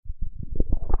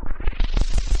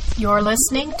You're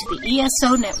listening to the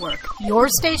ESO Network, your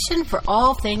station for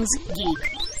all things geek.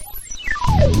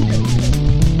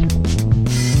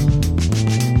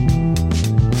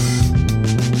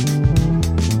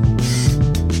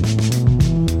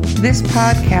 This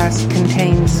podcast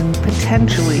contains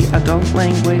potentially adult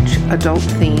language, adult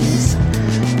themes,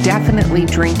 definitely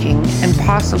drinking, and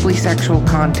possibly sexual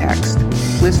context.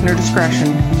 Listener discretion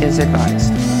is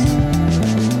advised.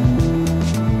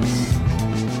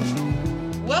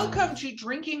 Welcome to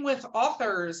Drinking with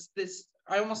Authors.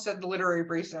 I almost said the Literary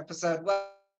Briefs episode.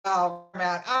 Well,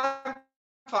 Matt, I'm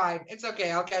fine. It's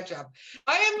okay. I'll catch up.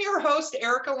 I am your host,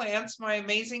 Erica Lance. My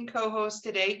amazing co-host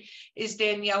today is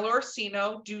Danielle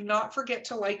Orsino. Do not forget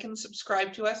to like and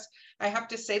subscribe to us. I have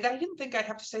to say that. I didn't think I'd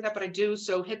have to say that, but I do.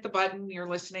 So hit the button. You're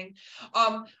listening.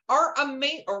 Or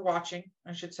watching,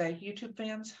 I should say. YouTube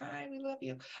fans, hi, we love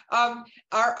you.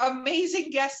 Our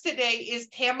amazing guest today is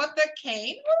Tamatha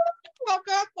Cain.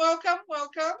 Welcome.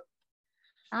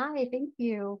 Hi, thank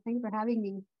you. Thanks for having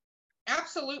me.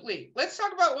 Absolutely. Let's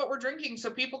talk about what we're drinking so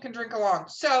people can drink along.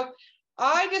 So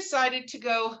I decided to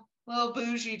go a little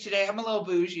bougie today. I'm a little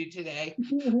bougie today.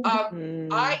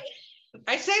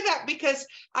 I say that because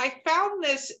I found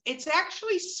this. It's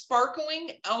actually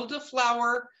sparkling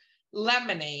elderflower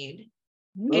lemonade.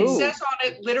 Ooh. It says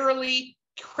on it literally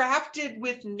crafted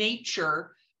with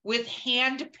nature with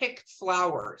hand-picked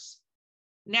flowers.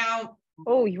 Now,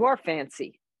 oh, you are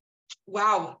fancy.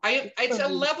 wow, it's a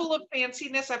level of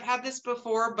fanciness. I've had this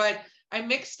before, but I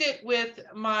mixed it with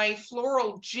my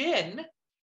floral gin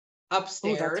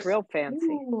upstairs. Oh, that's real fancy.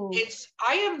 Ooh.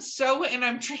 And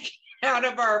I'm drinking out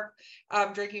of our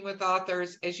Drinking with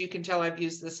Authors. As you can tell, I've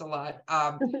used this a lot.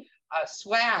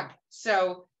 Swag.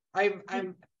 So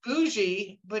I'm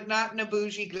bougie, but not in a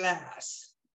bougie glass.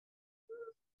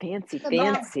 Fancy.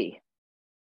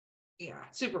 Yeah,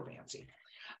 super fancy.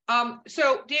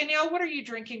 So Danielle, what are you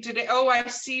drinking today? Oh, I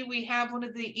see we have one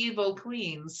of the evil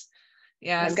queens.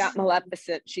 Yes. I've got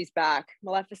Maleficent. She's back.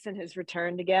 Maleficent has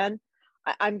returned again.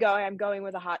 I'm going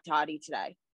with a hot toddy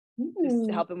today.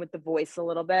 Just helping with the voice a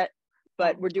little bit.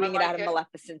 But we're doing it out of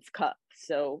Maleficent's cup.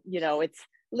 So, it's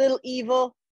a little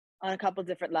evil on a couple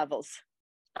different levels.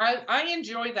 I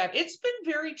enjoy that. It's been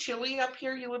very chilly up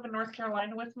here. You live in North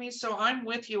Carolina with me, so I'm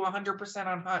with you 100%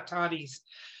 on hot toddies.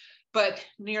 But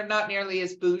not nearly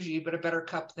as bougie, but a better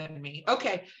cup than me.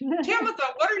 Okay,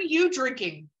 Tamatha, what are you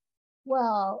drinking?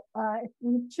 Well,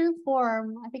 in true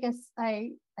form, I think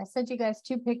I sent you guys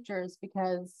two pictures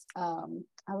because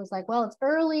I was like, well, it's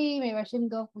early. Maybe I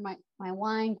shouldn't go for my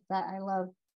wine because I love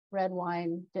red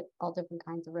wine, all different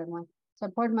kinds of red wine. So I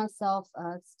poured myself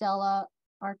Stella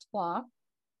Artois.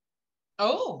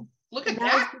 Oh, look at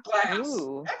that glass.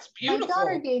 Ooh. That's beautiful. My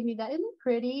daughter gave me that. Isn't it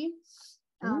pretty?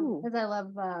 Because I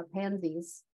love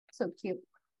pansies. So cute.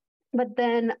 But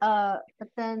then I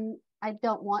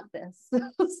don't want this.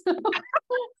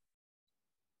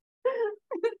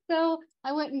 So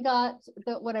I went and got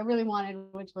what I really wanted,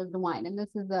 which was the wine. And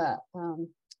this is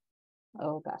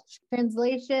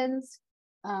translations,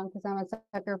 because I'm a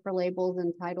sucker for labels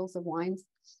and titles of wines.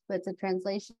 But it's a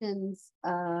translations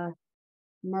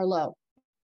Merlot.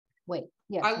 Wait,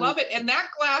 yes. I love it. And that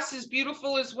glass is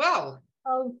beautiful as well.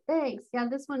 Oh, thanks. Yeah,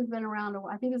 this one's been around.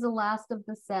 I think it's the last of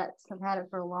the sets. I've had it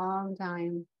for a long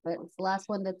time, but it's the last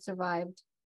one that survived.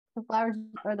 The flowers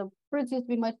or the fruits used to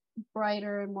be much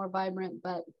brighter and more vibrant,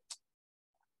 but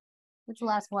it's the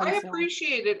last one. I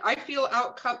appreciate it. I feel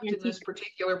outcupped in this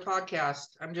particular podcast.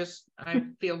 I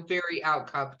feel very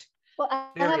outcupped. Well, I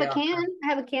have a can. I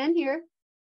have a can here.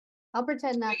 I'll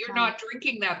pretend that you're not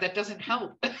drinking that. That doesn't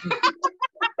help.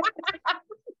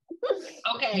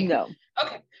 Okay. No.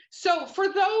 Okay. So for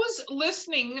those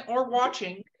listening or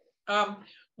watching,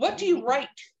 what do you write?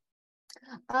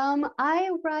 I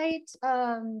write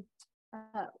a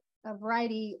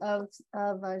variety of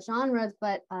genres,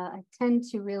 but I tend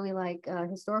to really like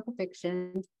historical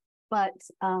fiction. But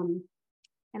and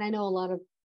I know a lot of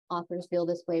authors feel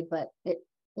this way, but it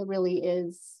really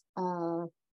is the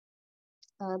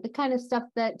kind of stuff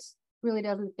that really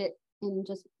doesn't fit in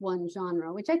just one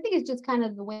genre, which I think is just kind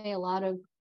of the way a lot of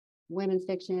women's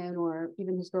fiction or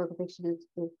even historical fiction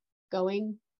is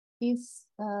going these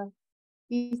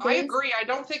days. I agree. I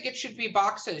don't think it should be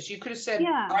boxes. You could have said,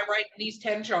 I write these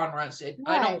 10 genres.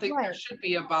 I don't think there should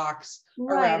be a box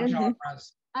around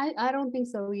genres. I don't think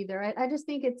so either. I just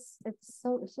think it's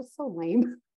just so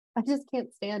lame. I just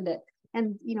can't stand it.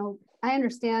 And, I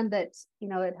understand that,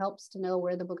 it helps to know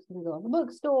where the book's going to go in the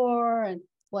bookstore and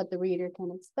what the reader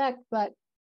can expect, but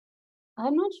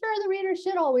I'm not sure the reader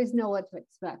should always know what to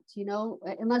expect,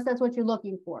 unless that's what you're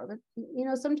looking for. But,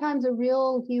 sometimes a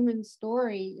real human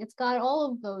story, it's got all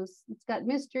of those, it's got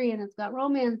mystery and it's got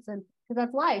romance, and because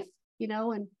that's life,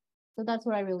 and so that's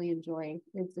what I really enjoy.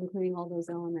 It's including all those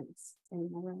elements in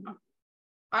my writing.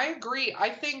 I agree. I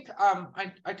think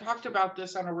I talked about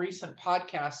this on a recent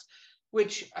podcast,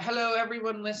 which, hello,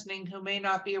 everyone listening who may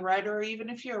not be a writer, or even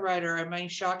if you're a writer, I may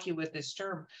shock you with this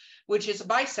term, which is a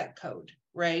BISEC code,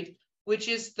 right? Which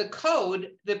is the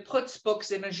code that puts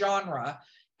books in a genre.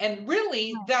 And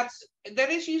really, that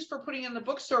is used for putting in the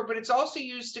bookstore, but it's also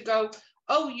used to go,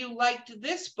 oh, you liked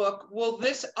this book. Well,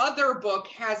 this other book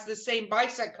has the same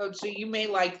BISEC code, so you may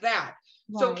like that.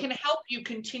 Right. So it can help you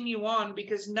continue on,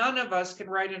 because none of us can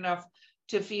write enough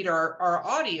to feed our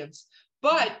audience.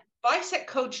 But BISEC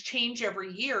codes change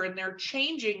every year, and they're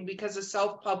changing because of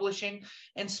self-publishing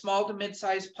and small to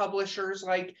mid-sized publishers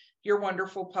like your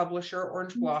wonderful publisher,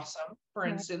 Orange Blossom, for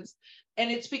instance. And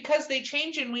it's because they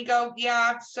change, and we go,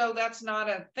 yeah, so that's not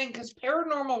a thing, because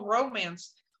paranormal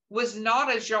romance was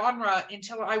not a genre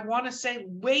until, I want to say,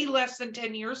 way less than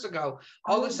 10 years ago.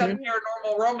 All of a sudden,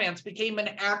 paranormal romance became an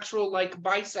actual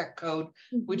BISEC code,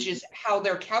 which is how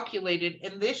they're calculated.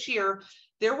 And this year,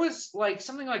 there was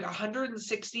something like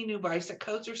 160 new BISEC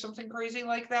codes or something crazy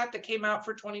like that came out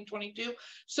for 2022.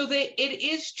 So it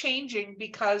is changing,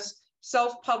 because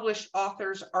self-published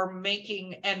authors are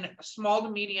making, and small to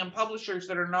medium publishers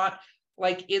that are not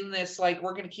in this,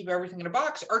 we're going to keep everything in a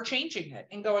box, are changing it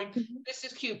and going, this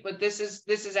is cute, but this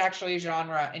is actually a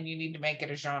genre, and you need to make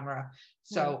it a genre.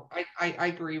 So I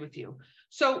agree with you.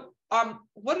 So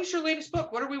what is your latest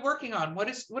book? What are we working on? What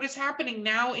is happening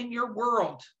now in your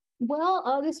world?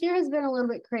 Well, this year has been a little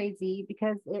bit crazy,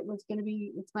 because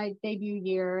it's my debut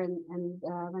year, and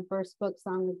my first book,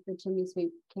 Song of the Chimney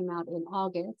Sweep, came out in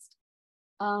August.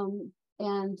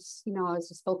 And I was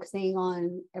just focusing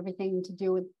on everything to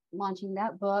do with launching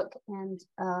that book. And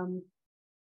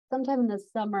sometime in the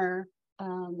summer,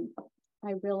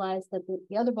 I realized that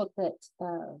the other book that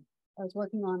I was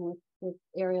working on with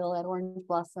Ariel at Orange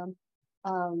Blossom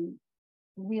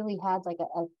really had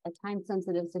a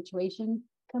time-sensitive situation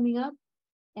coming up.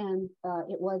 And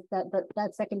it was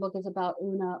that second book is about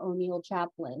Una O'Neill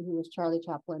Chaplin, who was Charlie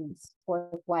Chaplin's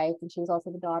fourth wife, and she was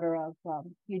also the daughter of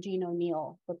Eugene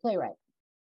O'Neill, the playwright.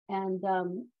 And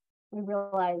we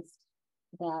realized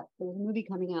that there was a movie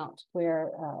coming out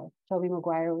where Tobey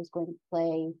Maguire was going to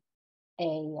play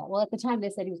at the time they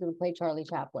said he was going to play Charlie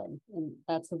Chaplin, and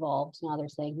that's evolved. Now they're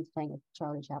saying he's playing a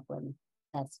Charlie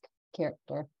Chaplin-esque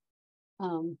character.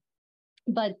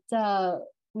 But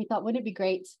we thought, wouldn't it be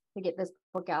great to get this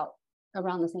book out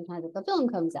around the same time that the film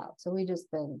comes out? So we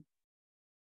just been,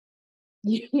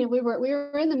 we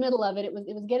were in the middle of it. It was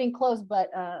getting close, but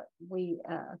we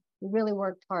really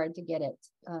worked hard to get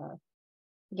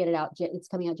it out. It's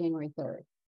coming out January 3rd.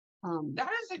 That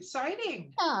is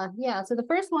exciting. Yeah. So the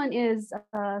first one is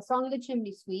Song of the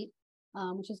Chimney Sweep,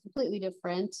 which is completely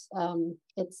different.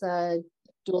 It's a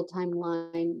dual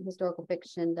timeline historical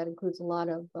fiction that includes a lot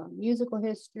of musical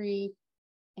history,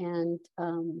 and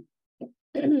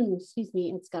excuse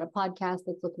me, it's got a podcast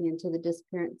that's looking into the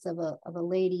disappearance of a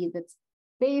lady that's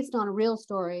based on a real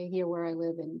story here where I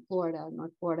live in Florida,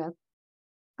 North Florida,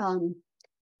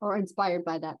 or inspired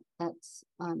by that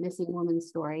missing woman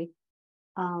story.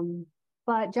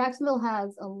 But Jacksonville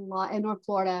has a lot, and North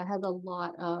Florida has a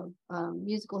lot of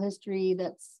musical history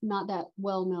that's not that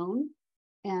well known,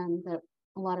 and that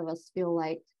a lot of us feel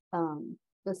like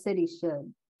the city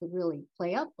should really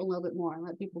play up a little bit more and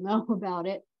let people know about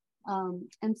it.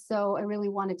 And so I really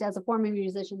wanted to, as a former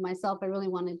musician myself, I really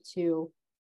wanted to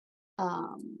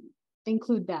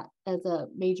include that as a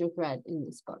major thread in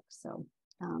this book. So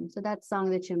that's Song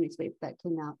of the Chimney Sweep that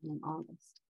came out in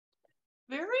August.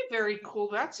 Very, very cool.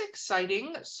 That's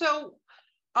exciting. So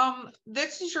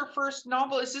this is your first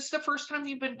novel. Is this the first time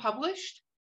you've been published?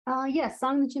 Yes,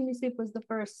 Song of the Chimney Sweep was the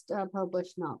first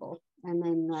published novel. And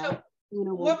then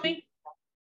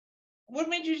what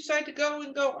made you decide to go,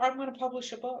 I'm going to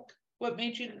publish a book? What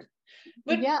made you?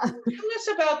 But yeah. Tell us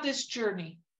about this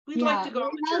journey. We'd like to go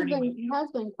on the journey. It has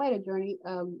been quite a journey,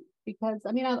 because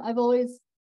I mean, I've always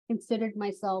considered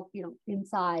myself,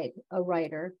 inside a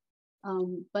writer.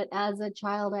 But as a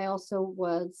child, I also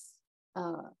was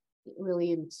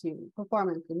really into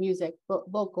performance and music,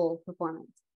 vocal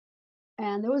performance.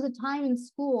 And there was a time in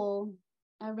school,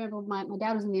 I remember my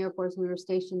dad was in the Air Force, and we were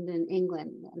stationed in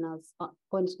England, and I was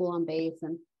going to school on base,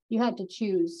 and you had to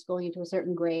choose going into a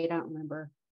certain grade. I don't remember,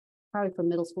 probably from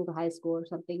middle school to high school or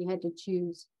something. You had to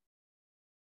choose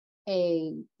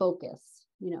a focus,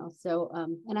 so,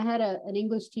 and I had an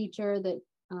English teacher that,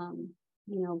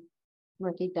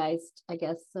 recognized, I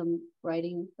guess, some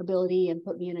writing ability and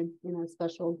put me in a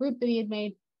special group that he had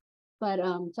made. But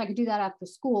so I could do that after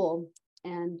school,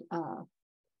 and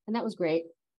that was great.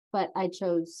 But I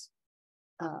chose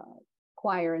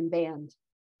choir and band,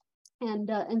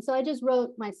 and so I just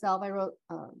wrote myself. I wrote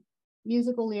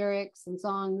musical lyrics and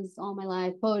songs all my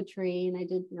life, poetry, and I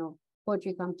did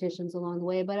poetry competitions along the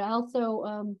way. But I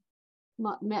also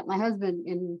met my husband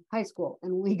in high school,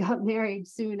 and we got married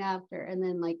soon after. And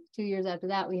then like 2 years after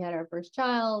that, we had our first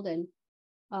child, and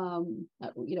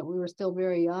we were still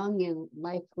very young, and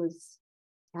life was.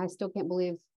 I still can't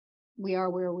believe we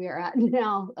are where we are at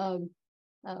now.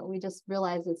 We just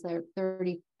realized it's our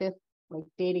 35th like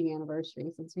dating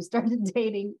anniversary since we started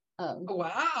dating.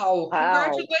 Wow!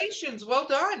 Congratulations! Well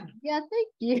done. Yeah, thank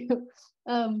you.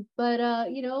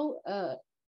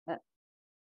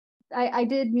 I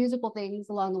did musical things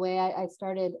along the way. I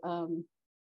started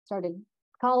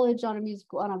college on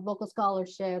a vocal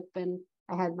scholarship, and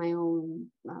I had my own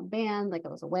band. Like I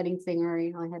was a wedding singer.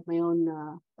 I had my own.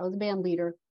 I was a band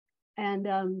leader, and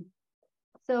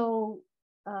so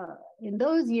in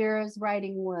those years,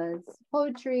 writing was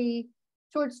poetry,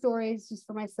 short stories, just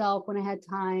for myself when I had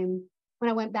time. When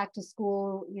I went back to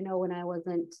school, when I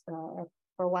wasn't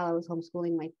for a while, I was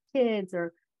homeschooling my kids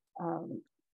or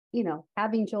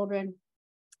having children,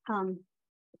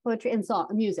 poetry and song,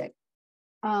 music.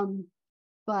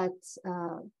 But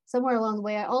somewhere along the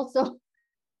way, I also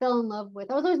fell in love with.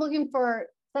 I was always looking for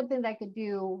something that I could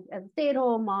do as a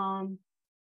stay-at-home mom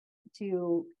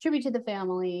to contribute to the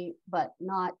family, but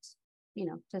not,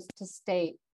 just to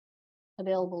stay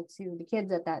available to the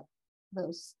kids at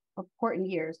those important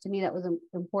years. To me, that was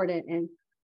important, and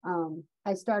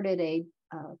I started a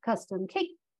custom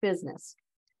cake business,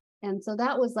 and so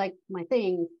that was like my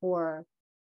thing for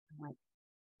like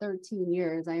 13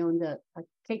 years. I owned a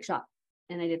cake shop,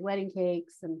 and I did wedding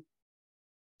cakes, and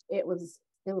it was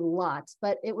a lot,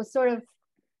 but it was sort of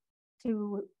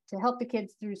to help the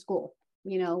kids through school.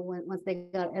 Once they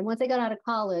got out of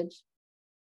college,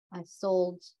 I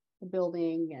sold the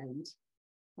building, and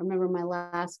I remember my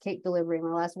last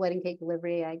wedding cake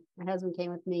delivery. My husband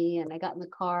came with me, and I got in the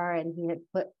car, and he had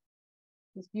put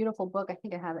this beautiful book. I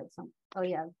think I have it. Oh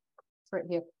yeah, it's right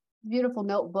here. Beautiful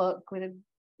notebook with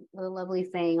a lovely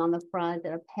saying on the front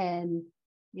and a pen,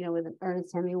 with an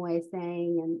Ernest Hemingway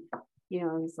saying, and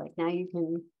he's like, now you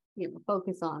can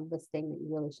focus on this thing that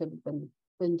you really should have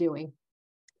been doing.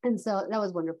 And so that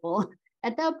was wonderful.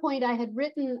 At that point, I had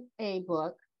written a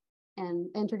book and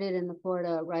entered it in the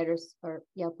Florida Writers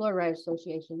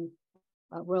Association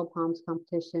Royal Palms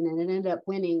competition, and it ended up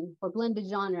winning for blended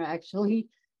genre, actually,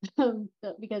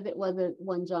 because it wasn't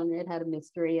one genre. It had a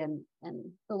mystery and a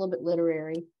little bit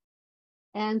literary.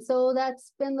 And so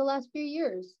that's been the last few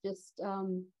years. It's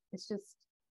just,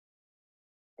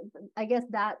 I guess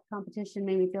that competition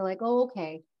made me feel like, oh,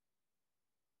 okay.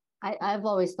 I've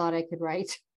always thought I could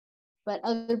write, but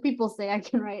other people say I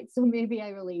can write, so maybe I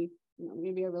really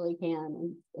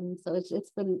can. And so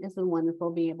it's been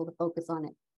wonderful being able to focus on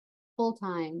it full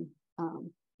time.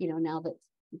 Now that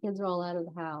the kids are all out of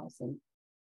the house, and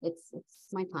it's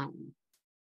my time.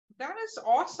 That is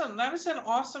awesome. That is an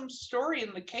awesome story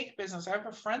in the cake business. I have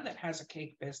a friend that has a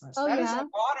cake business. That is a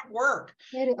lot of work.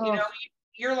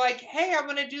 You're like, hey, I'm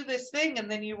going to do this thing,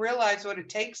 and then you realize what it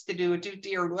takes to do a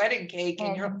 2-tiered wedding cake,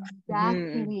 and you're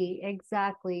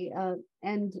exactly.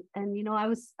 And I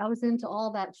was into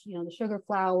all that, the sugar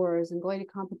flowers and going to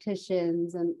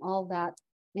competitions and all that.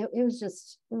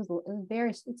 It's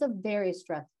a very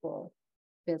stressful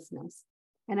business,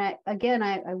 and I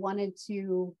wanted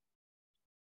to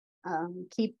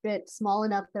keep it small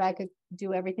enough that I could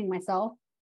do everything myself,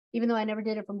 even though I never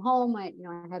did it from home. I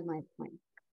had my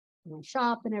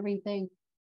shop and everything,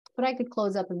 but I could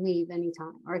close up and leave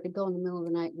anytime, or I could go in the middle of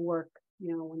the night and work,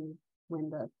 when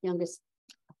the youngest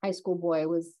high school boy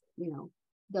was,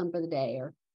 done for the day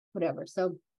or whatever.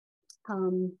 So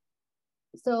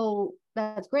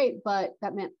that's great, but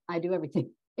that meant I do everything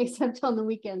except on the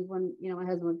weekends when, my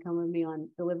husband would come with me on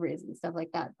deliveries and stuff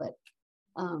like that. But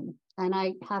and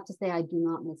I have to say, I do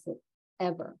not miss it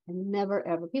ever. I never,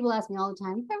 ever. People ask me all the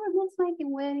time, you ever miss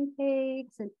making wedding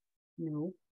cakes? And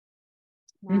no,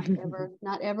 not ever,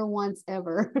 not ever once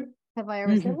ever have I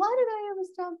ever said, why did I ever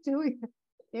stop doing it?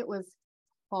 It was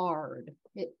hard.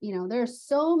 There's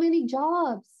so many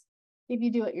jobs if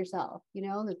you do it yourself.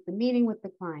 The meeting with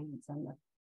the clients and the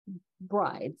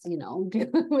brides,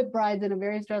 with brides in a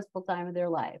very stressful time of their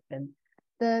life, and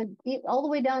all the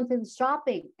way down to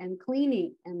shopping and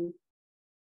cleaning and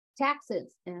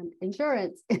taxes and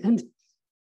insurance and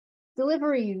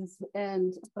deliveries,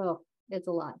 and it's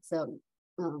a lot. So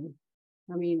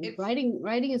I mean,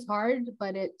 writing is hard,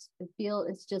 but it's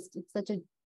such a,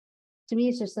 to me,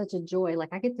 it's just such a joy. Like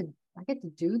I get to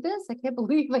do this. I can't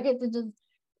believe I get to just.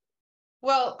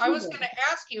 Well, I was going to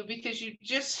ask you because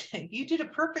you did a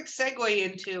perfect segue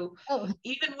into,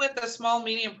 even with a small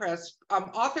medium press,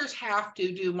 authors have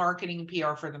to do marketing and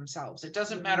PR for themselves. It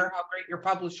doesn't matter how great your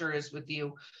publisher is with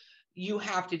you. You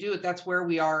have to do it. That's where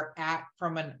we are at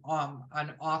from an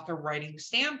author writing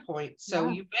standpoint. So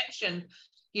you mentioned,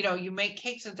 you make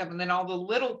cakes and stuff, and then all the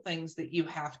little things that you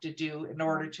have to do in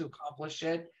order to accomplish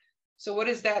it. So what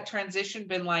has that transition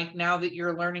been like now that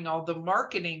you're learning all the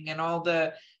marketing and all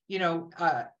the,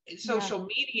 social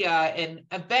media and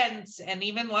events, and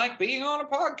even like being on a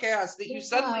podcast that you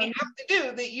suddenly have to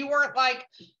do, that you weren't like,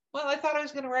 well, I thought I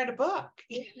was going to write a book.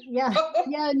 Yeah.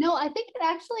 No, I think it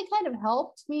actually kind of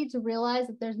helped me to realize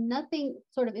that there's nothing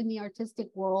sort of in the artistic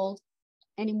world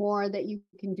anymore that you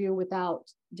can do without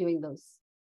doing those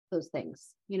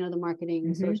things, the marketing,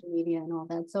 the social media and all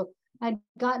that. So I'd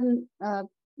gotten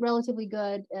relatively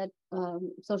good at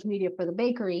social media for the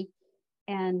bakery.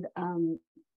 And,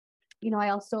 I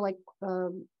also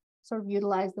sort of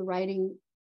utilize the writing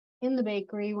in the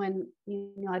bakery when,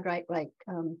 I'd write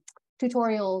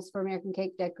tutorials for American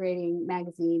Cake Decorating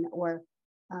magazine, or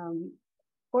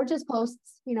just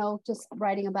posts, just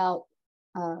writing about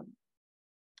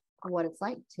what it's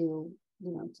like to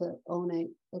own a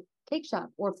cake shop,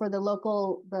 or for the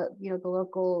local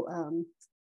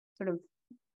sort of,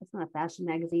 it's not a fashion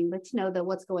magazine, but the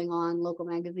what's going on local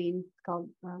magazine called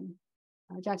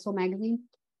Jacksonville Magazine.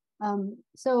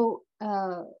 So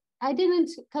I didn't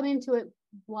come into it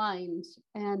blind,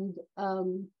 and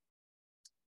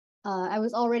I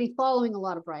was already following a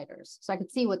lot of writers, so I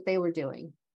could see what they were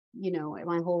doing.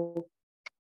 My whole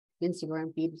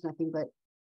Instagram feed was nothing but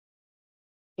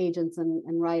agents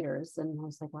and writers, and I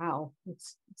was like, wow,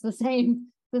 it's the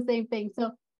same thing.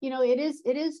 So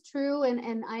it is true,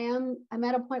 and I'm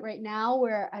at a point right now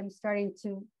where I'm starting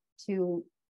to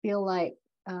feel like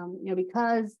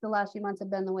because the last few months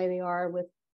have been the way they are with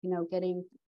getting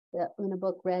the Una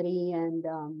book ready and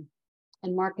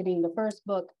marketing the first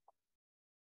book,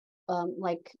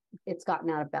 like it's gotten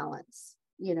out of balance.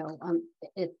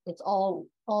 It's all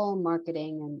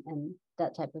marketing and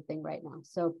that type of thing right now.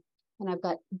 So, and I've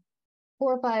got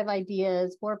 4 or 5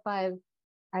 ideas, 4 or 5,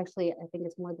 actually, I think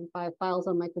it's more than 5 files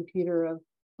on my computer of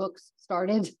books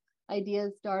started,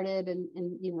 ideas started, and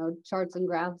charts and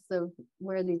graphs of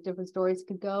where these different stories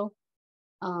could go.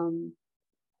 But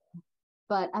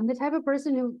I'm the type of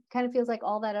person who kind of feels like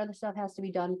all that other stuff has to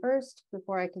be done first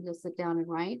before I can just sit down and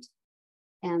write.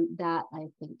 And that, I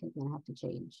think, is going to have to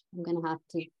change. I'm going to have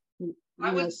to,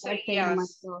 I would say yes.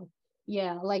 Myself,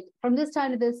 like from this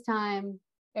time to this time,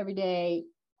 every day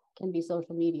can be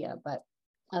social media. But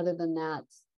other than that,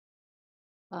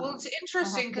 well, it's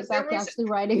interesting because there was actually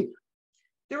writing.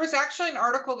 There was actually an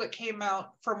article that came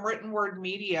out from Written Word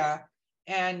Media,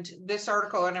 and this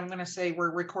article, and I'm going to say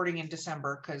we're recording in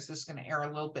December because this is going to air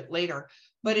a little bit later,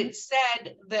 but it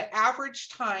said the average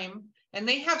time, and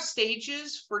they have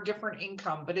stages for different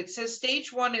income, but it says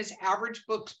stage 1 is average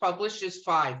books published is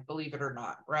 5, believe it or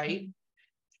not, right?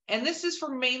 And this is for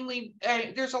mainly,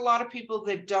 there's a lot of people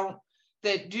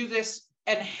that do this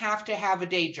and have to have a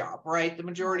day job, right? The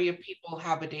majority of people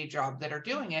have a day job that are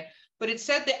doing it, but it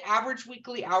said the average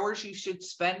weekly hours you should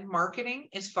spend marketing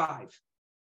is 5.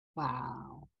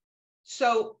 Wow.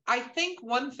 So I think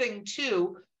one thing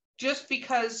too, just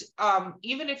because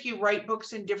even if you write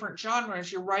books in different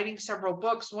genres, you're writing several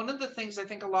books. One of the things I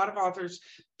think a lot of authors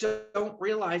don't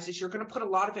realize is you're going to put a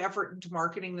lot of effort into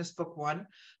marketing this book 1,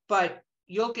 but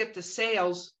you'll get the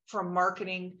sales from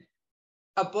marketing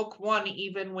a book 1,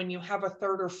 even when you have a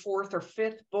 3rd or 4th or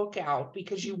 5th book out,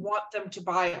 because you want them to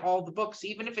buy all the books,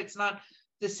 even if it's not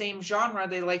the same genre.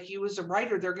 They like you as a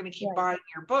writer, they're going to keep buying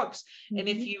your books. And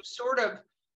if you sort of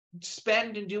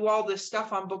spend and do all this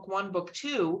stuff on book 1, book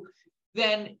 2,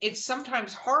 then it's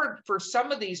sometimes hard for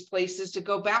some of these places to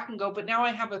go back and go, but now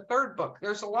I have a 3rd book.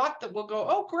 There's a lot that will go,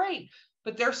 oh, great.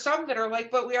 But there's some that are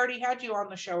like, but we already had you on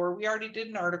the show, or we already did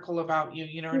an article about you,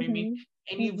 you know what I mean?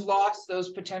 And you've lost those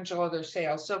potential other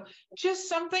sales. So just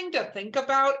something to think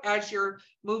about as you're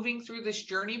moving through this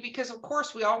journey, because of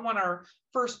course we all want our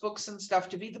first books and stuff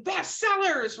to be the best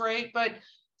sellers, right? But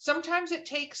sometimes it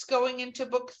takes going into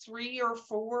book 3 or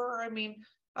 4. I mean,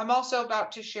 I'm also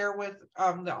about to share with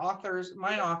my authors,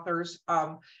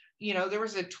 there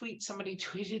was a tweet, somebody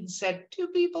tweeted and said 2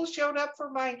 people showed up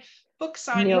for my book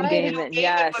signing. Neil Gaiman,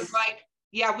 yes. Was like,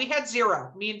 yeah, we had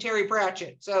 0, me and Terry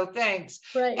Pratchett. So thanks.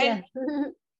 Right. And,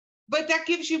 but that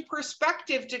gives you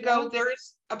perspective to go,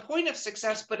 there's a point of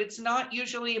success, but it's not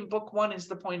usually in book 1 is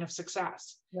the point of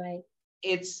success. Right.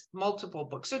 it's multiple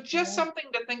books. So just something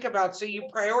to think about. So you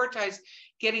prioritize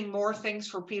getting more things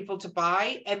for people to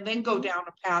buy and then go down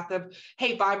a path of,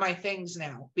 hey, buy my things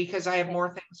now because I have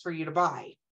more things for you to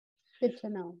buy. Good to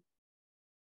know.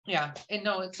 Yeah, and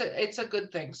no, it's a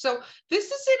good thing. So this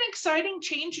is an exciting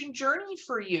changing journey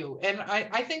for you. And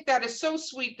I think that is so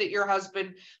sweet that your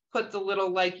husband put the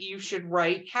little, like, you should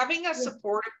write. Having a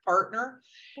supportive partner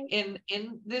in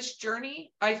this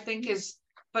journey, I think is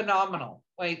phenomenal.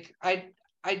 Like, I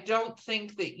don't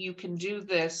think that you can do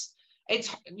this.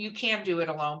 You can do it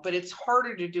alone, but it's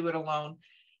harder to do it alone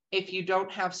if you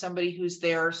don't have somebody who's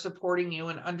there supporting you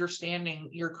and understanding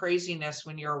your craziness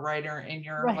when you're a writer and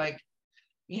you're like,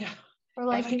 or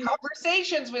like having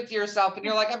conversations with yourself and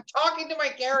you're like, I'm talking to my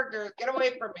characters, get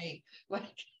away from me. Like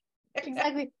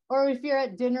exactly. Or if you're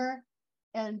at dinner,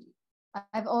 and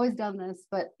I've always done this,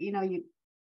 but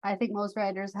I think most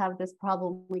writers have this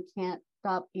problem. We can't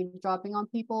stop eavesdropping on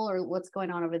people or what's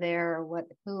going on over there, or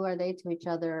who are they to each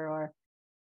other, or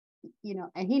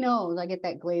and he knows I get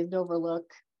that glazed over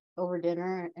look over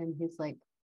dinner, and he's like,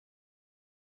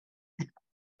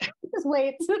 just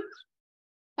wait.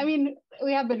 I mean,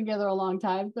 we have been together a long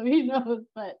time, so he knows,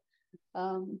 but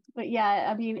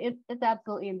yeah, I mean, it's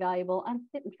absolutely invaluable. I'm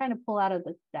trying to pull out of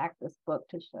the stack this book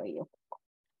to show you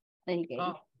that he gave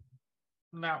me.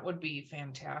 That would be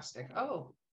fantastic.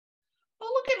 Oh,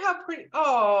 look at how pretty.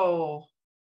 Oh,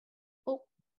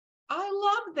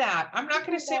 I love that. I'm not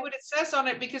going to say what it says on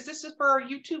it because this is for our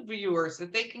YouTube viewers,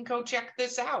 that they can go check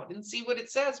this out and see what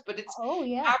it says, but it's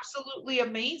absolutely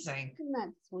amazing. Isn't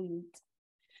that sweet?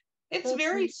 It's so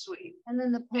very sweet. And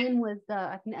then the pen was,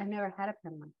 I've never had a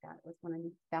pen like that. It was one of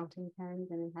these fountain pens,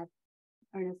 and it had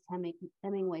Ernest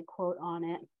Hemingway quote on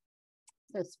it.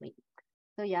 So sweet.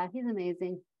 So yeah, he's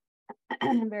amazing.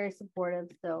 Very supportive.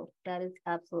 So that is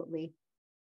absolutely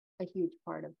a huge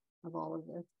part of all of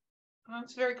this.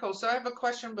 That's very cool. So I have a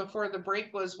question before the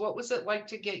break what was it like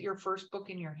to get your first book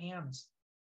in your hands?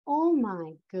 Oh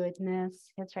my goodness.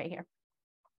 It's right here.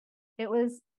 It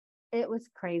was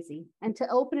crazy. And to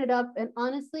open it up, and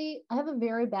honestly, I have a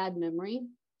very bad memory.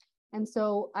 And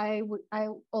so I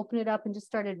opened it up and just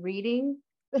started reading.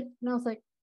 And I was like,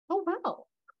 oh, wow.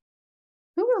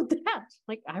 Who wrote that?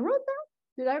 Like, I wrote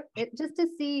that? Just to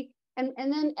see. And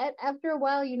then after a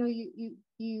while,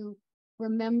 you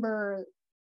remember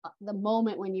the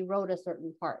moment when you wrote a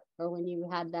certain part, or when you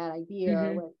had that idea,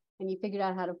 or when you figured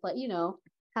out how to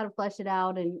flesh it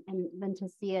out, and then to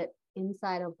see it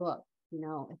inside a book.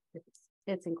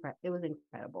 It's incredible. It was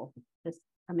incredible. Just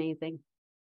amazing.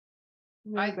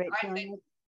 Really I think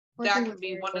that could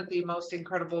be one of the most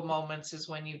incredible moments, is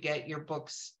when you get your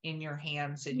books in your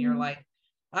hands and you're like,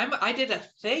 I did a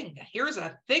thing. Here's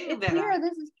a thing this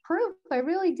is proof. I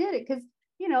really did it, because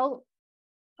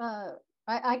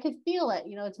I could feel it.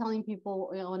 Telling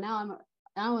people, now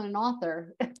I'm an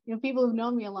author. People who've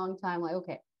known me a long time, like,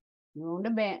 okay, you owned a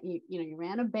band, you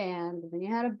ran a band, then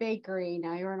you had a bakery,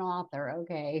 now you're an author.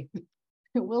 Okay.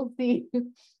 We'll see.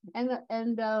 And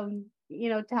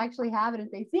to actually have it and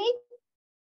say, see,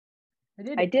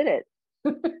 I did it.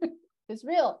 It's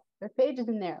real. There's pages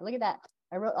in there. Look at that.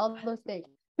 I wrote all those things.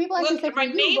 People actually said my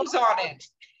name's on it.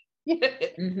 Yeah.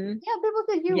 People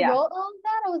said you wrote all of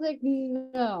that. I was like,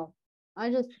 no. I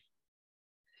just,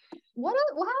 how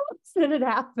did it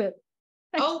happen?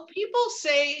 Oh, people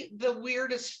say the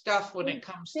weirdest stuff when it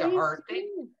comes to art. They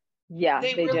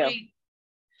really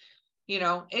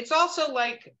do. It's also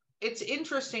like, it's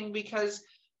interesting because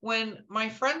when my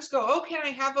friends go, oh, can I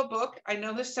have a book? I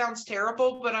know this sounds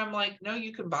terrible, but I'm like, no,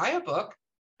 you can buy a book.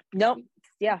 Nope.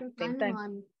 Yeah, same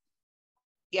thing.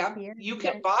 You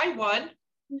can buy one.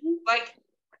 Like,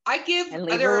 I give and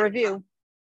leave a review.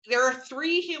 There are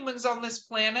 3 humans on this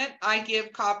planet I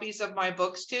give copies of my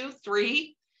books to.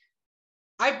 3.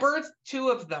 I birthed 2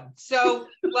 of them. So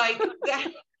like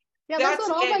that. Yeah, that's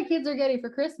what all my kids are getting for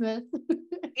Christmas.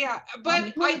 Yeah,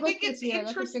 but I think it's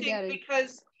interesting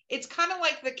because it's kind of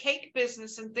like the cake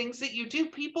business and things that you do.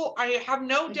 People, I have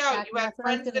no doubt you have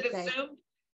friends that assumed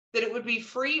that it would be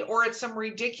free or at some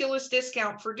ridiculous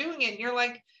discount for doing it. And you're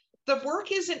like, the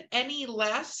work isn't any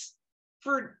less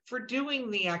for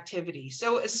doing the activity.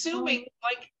 So assuming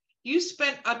like you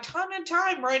spent a ton of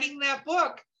time writing that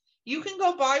book, you can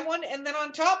go buy one, and then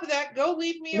on top of that, go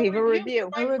leave me a review.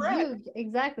 A review,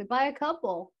 exactly. Buy a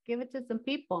couple, give it to some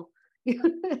people.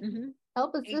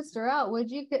 Help a sister out,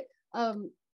 would you?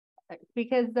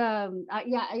 Because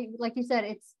like you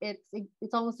said,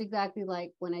 it's almost exactly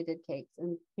like when I did cakes,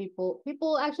 and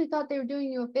people actually thought they were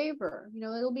doing you a favor.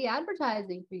 It'll be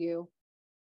advertising for you,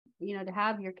 to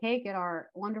have your cake at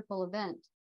our wonderful event.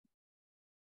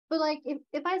 But like,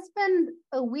 if I spend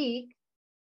a week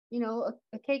a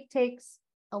cake takes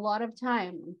a lot of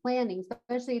time and planning,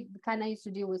 especially the kind I used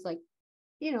to do was like,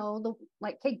 the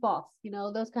like cake boss,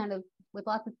 those kind of with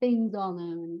lots of things on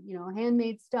them and,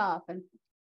 handmade stuff. And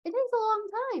it takes a long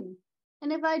time.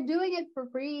 And if I'm doing it for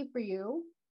free for you,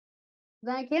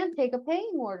 then I can't take a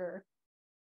paying order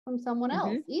from someone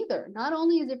else either. Not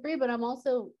only is it free, but I'm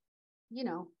also,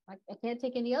 I can't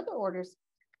take any other orders.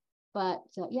 But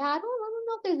yeah, I don't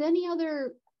know if there's any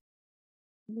other,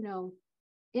 not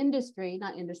industry,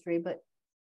 but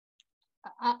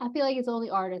I feel like it's only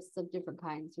artists of different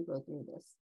kinds who go through this.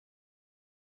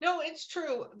 No, it's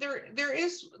true.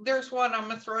 There's one. I'm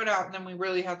gonna throw it out, and then we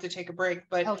really have to take a break.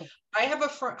 But okay. I have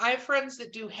friends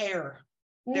that do hair.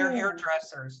 They're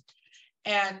hairdressers,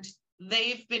 and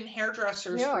they've been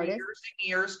hairdressers for years and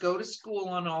years. Go to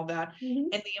school and all that,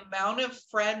 and the amount of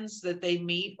friends that they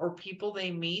meet or people they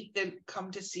meet that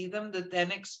come to see them that then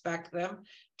expect them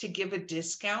to give a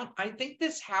discount. I think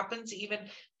this happens even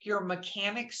if you're a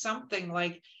mechanic, something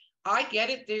like. I get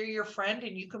it. They're your friend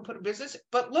and you can put a business,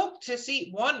 but look to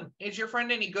see, one, is your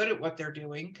friend any good at what they're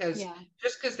doing? Because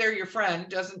just because they're your friend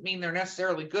doesn't mean they're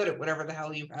necessarily good at whatever the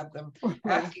hell you have them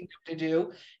asking them to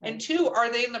do. And two,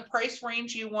 are they in the price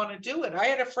range you want to do it? I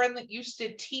had a friend that used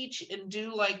to teach and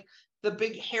do like the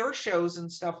big hair shows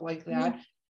and stuff like that.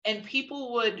 And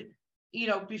people would,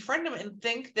 befriend him and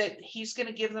think that he's going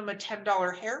to give them a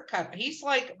 $10 haircut. He's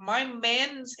like, my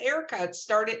man's haircuts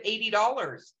start at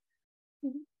 $80.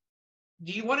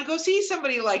 Do you want to go see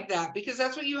somebody like that? Because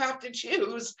that's what you have to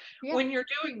choose when you're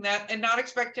doing that, and not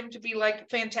expect him to be like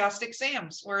Fantastic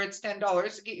Sam's, where it's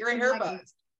 $10 to get your hair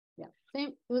buzzed. Yeah, same.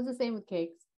 It was the same with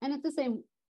cakes, and it's the same.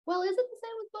 Well, is it the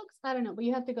same with books? I don't know, but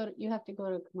you have to go to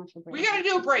a commercial break. We got to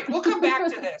do a break. We'll come back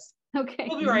to this. Okay,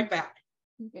 we'll be right back.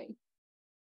 Okay.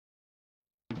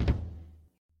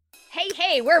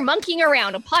 Hey, we're Monkeying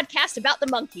Around, a podcast about the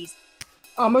monkeys.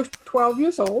 Almost 12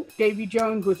 years old. Davy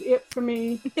Jones was it for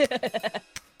me.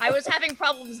 I was having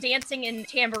problems dancing and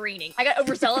tamborining. I got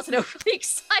overzealous and overly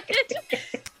excited.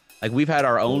 Like, we've had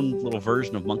our own little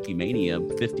version of Monkey Mania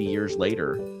 50 years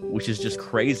later, which is just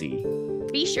crazy.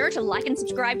 Be sure to like and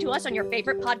subscribe to us on your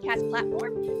favorite podcast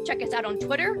platform. Check us out on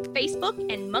Twitter, Facebook,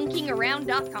 and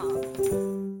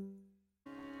monkeyingaround.com.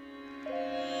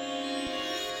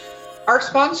 Our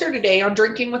sponsor today on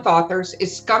Drinking with Authors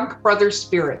is Skunk Brothers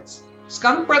Spirits.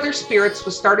 Skunk Brothers Spirits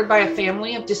was started by a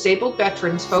family of disabled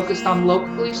veterans focused on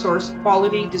locally sourced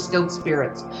quality distilled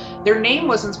spirits. Their name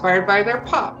was inspired by their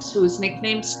pops, who was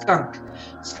nicknamed Skunk.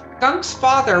 Skunk's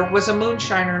father was a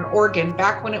moonshiner in Oregon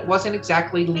back when it wasn't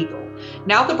exactly legal.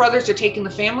 Now the brothers are taking the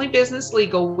family business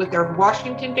legal with their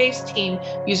Washington-based team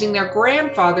using their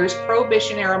grandfather's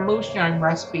Prohibition-era moonshine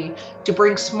recipe to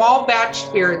bring small batch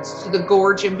spirits to the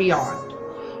gorge and beyond.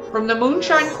 From the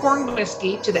moonshine corn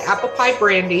whiskey to the apple pie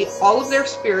brandy, all of their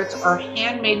spirits are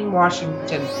handmade in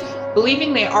Washington.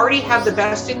 Believing they already have the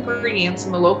best ingredients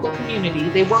in the local community,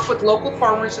 they work with local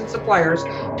farmers and suppliers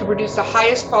to produce the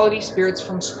highest quality spirits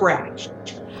from scratch.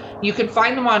 You can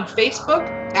find them on Facebook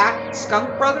at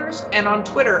Skunk Brothers and on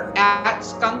Twitter at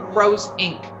Skunk Bros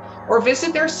Inc. Or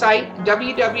visit their site,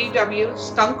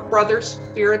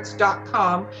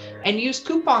 www.skunkbrotherspirits.com, and use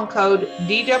coupon code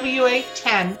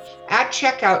DWA10 at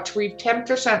checkout to reap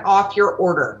 10% off your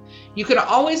order. You can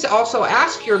always also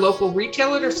ask your local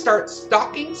retailer to start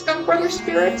stocking Skunk Brothers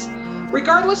Spirits.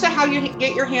 Regardless of how you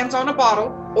get your hands on a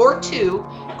bottle or two,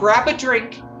 grab a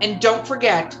drink and don't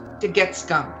forget to get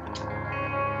skunked.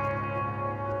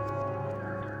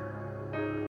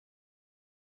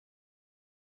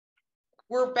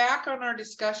 We're back on our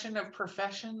discussion of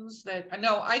professions that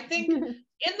I think in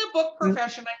the book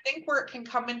profession, I think where it can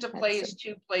come into play is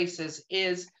two places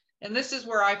is, and this is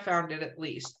where I found it at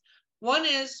least. One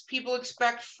is people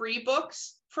expect free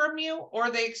books from you,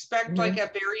 or they expect like a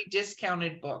very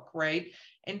discounted book, right?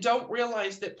 And don't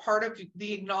realize that part of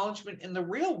the acknowledgement in the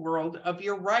real world of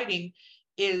your writing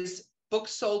is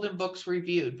books sold and books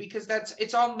reviewed, because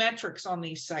it's all metrics on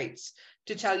these sites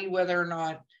to tell you whether or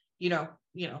not,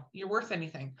 you're worth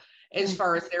anything as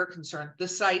far as they're concerned. The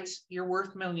sites, you're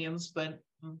worth millions, but,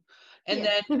 then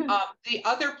the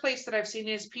other place that I've seen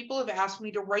is people have asked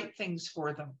me to write things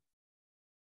for them.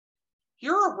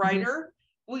 You're a writer.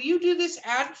 Will you do this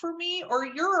ad for me? Or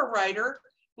you're a writer.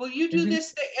 Will you do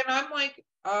this thing? And I'm like,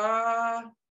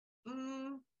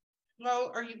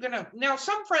 well, are you gonna, now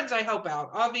some friends I help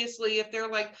out, obviously, if they're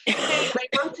like, hey, I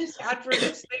wrote this ad for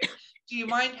this thing, do you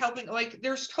mind helping? Like,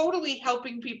 there's totally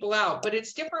helping people out, but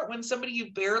it's different when somebody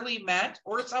you barely met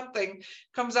or something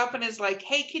comes up and is like,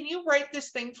 hey, can you write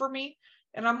this thing for me?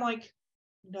 And I'm like,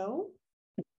 no.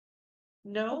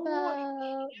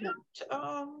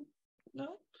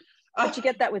 But you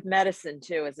get that with medicine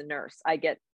too. As a nurse, I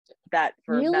get that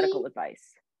for Really? medical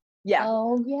advice. Yeah.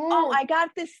 Oh yeah. Oh, I got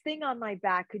this thing on my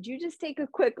back. Could you just take a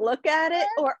quick look at it?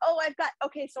 Or, oh,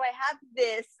 okay, so I have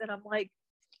this. And I'm like,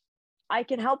 I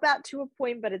can help out to a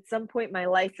point, but at some point my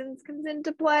license comes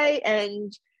into play.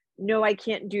 And no, I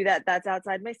can't do that. That's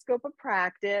outside my scope of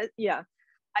practice. Yeah.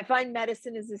 I find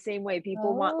medicine is the same way.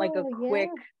 People want like a quick,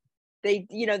 they're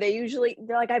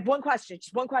like, I have one question,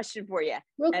 just one question for you.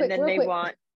 And then they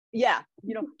want,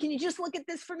 can you just look at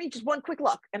this for me? Just one quick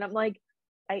look. And I'm like,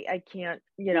 I can't,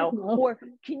 or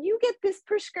can you get this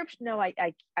prescription? No, I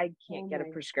can't get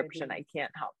a prescription. I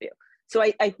can't help you. So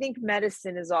I think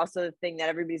medicine is also the thing that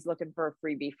everybody's looking for a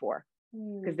freebie for,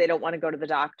 because they don't want to go to the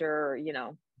doctor or,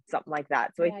 something like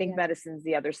that. So I think medicine's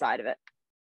the other side of it.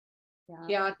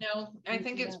 Yeah, no, I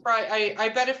think it's probably, I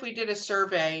bet if we did a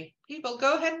survey, people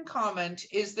go ahead and comment,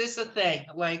 is this a thing?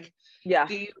 Like,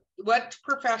 what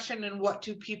profession and what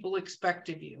do people expect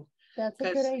of you? That's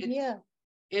a good idea.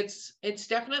 It's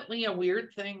definitely a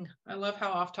weird thing. I love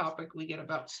how off topic we get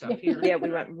about stuff here. Yeah, we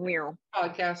went weird.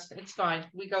 Podcast. It's fine.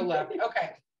 We go left.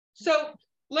 Okay. So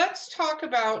let's talk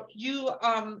about you.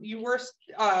 You were,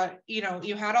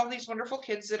 you had all these wonderful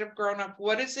kids that have grown up.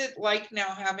 What is it like now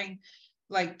having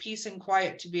like peace and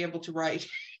quiet to be able to write?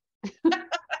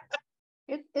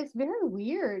 It's very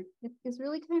weird. It's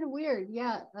really kind of weird.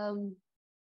 Yeah.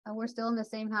 We're still in the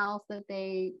same house that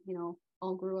they,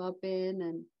 all grew up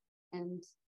in, and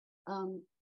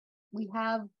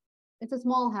it's a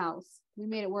small house. We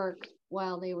made it work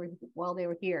while they were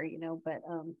here, but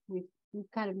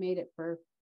we've kind of made it for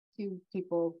two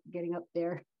people getting up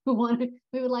there we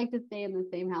would like to stay in the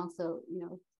same house. So,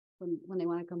 when they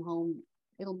want to come home,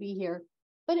 it'll be here.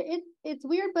 But it's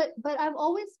weird, but I've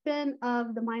always been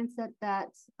of the mindset that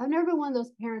I've never been one of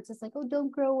those parents that's like, oh,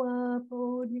 don't grow up,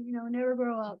 oh, never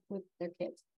grow up with their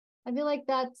kids. I feel like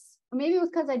maybe it was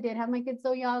because I did have my kids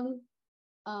so young.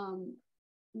 I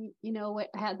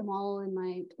had them all in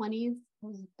my 20s. I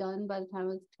was done by the time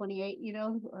I was 28,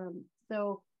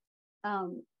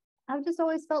 I've just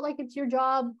always felt like it's your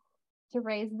job to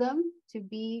raise them to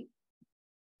be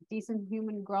decent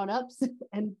human grown-ups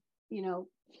and,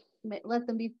 let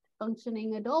them be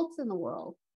functioning adults in the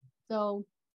world. So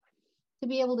to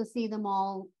be able to see them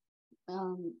all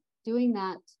doing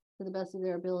that to the best of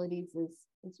their abilities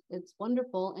it's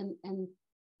wonderful, and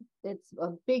it's a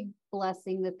big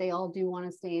blessing that they all do want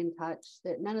to stay in touch,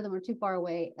 that none of them are too far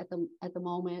away at the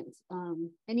moment, and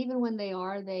even when they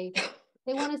are, they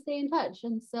want to stay in touch.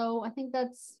 And so I think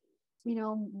that's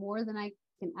more than I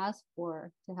can ask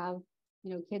for, to have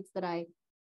kids that I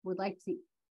would like to see.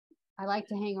 I like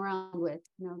to hang around with.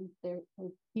 They're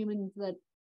humans that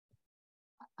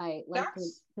I like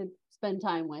to spend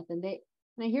time with, and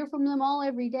I hear from them all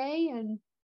every day, and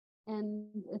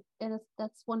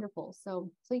that's wonderful.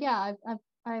 So yeah,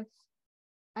 I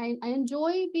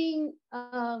enjoy being.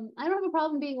 I don't have a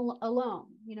problem being alone.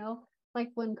 Like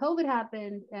when COVID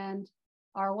happened and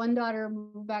our one daughter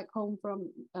moved back home from.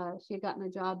 She had gotten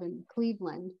a job in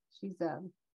Cleveland. She's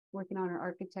working on her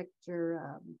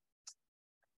architecture.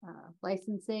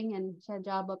 Licensing, and she had a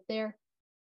job up there.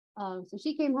 So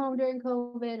she came home during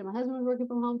COVID, and my husband was working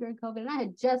from home during COVID, and I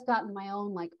had just gotten my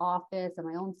own office and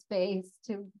my own space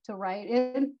to write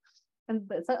in.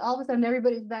 And so all of a sudden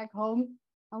everybody's back home.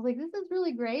 I was like, this is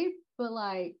really great, but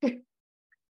I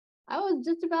was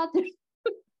just about to.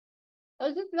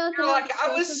 You're like,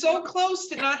 I was so close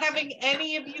to not having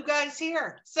any of you guys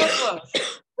here. So close.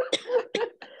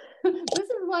 This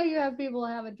is why you have people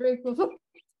have a drink before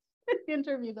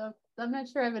interview them. I'm not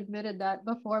sure I've admitted that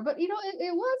before, but it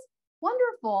was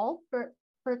wonderful for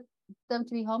them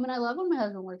to be home, and I love when my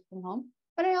husband works from home.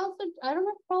 But I don't have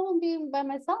a problem being by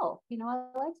myself. I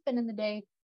like spending the day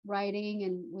writing,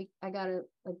 and I got a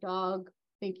dog,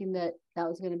 thinking that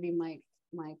was going to be my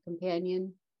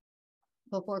companion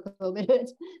before COVID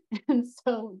hit, and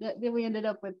so then we ended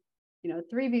up with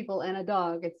 3 people and a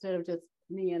dog instead of just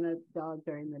me and a dog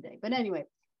during the day. But anyway,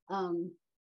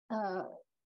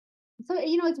 so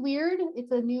it's weird.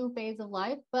 It's a new phase of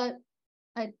life, but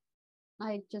I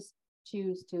just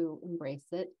choose to embrace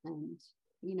it and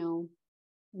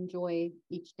enjoy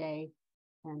each day,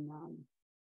 and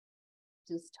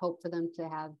just hope for them to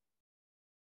have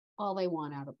all they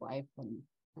want out of life, and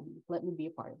let me be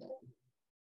a part of it.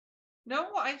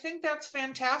 No, I think that's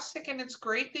fantastic, and it's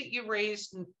great that you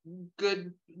raised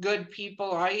good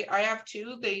people. I have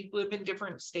 2. They live in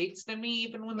different states than me,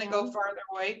 even when they go farther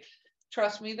away.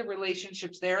 Trust me, the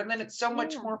relationship's there, and then it's so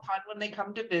much more fun when they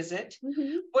come to visit.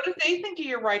 Mm-hmm. What do they think of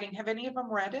your writing? Have any of them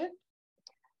read it?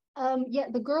 Yeah,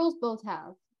 the girls both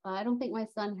have. I don't think my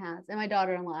son has, and my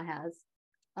daughter-in-law has.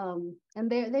 And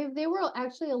they were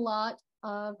actually a lot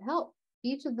of help.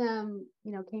 Each of them,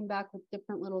 came back with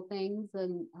different little things,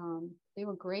 and they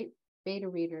were great beta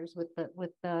readers with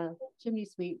the chimney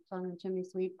sweep, song of the chimney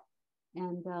sweep,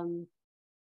 and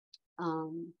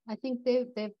I think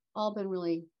they've all been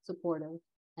really supportive,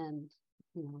 and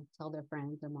tell their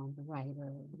friends their mom's a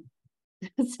writer,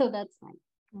 so that's nice.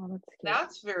 Oh, that's cute.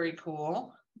 That's very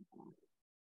cool.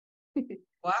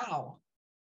 Wow.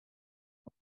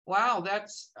 Wow,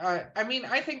 that's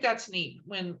I think that's neat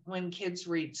when kids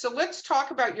read. So let's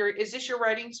talk about is this your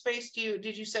writing space?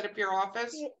 Did you set up your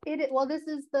office? Well, this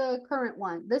is the current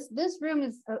one. This room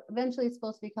is eventually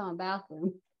supposed to become a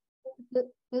bathroom.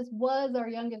 This was our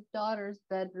youngest daughter's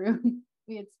bedroom.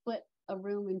 We had split a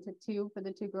room into two for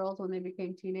the two girls when they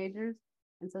became teenagers,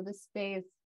 and so this space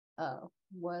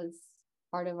was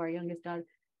part of our youngest daughter.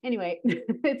 Anyway,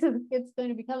 it's going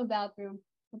to become a bathroom.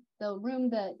 The room,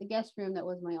 the guest room that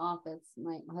was my office,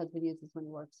 my husband uses when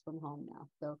he works from home now.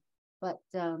 So, but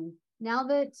now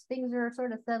that things are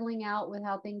sort of settling out with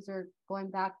how things are going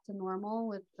back to normal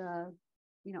with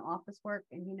office work,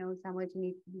 and he knows how much he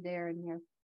needs to be there, and here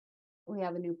we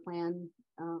have a new plan.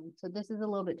 So this is a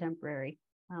little bit temporary,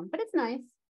 but it's nice.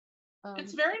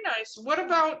 It's very nice.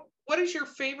 What is your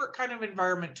favorite kind of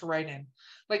environment to write in?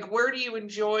 Like, where do you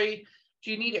enjoy? Do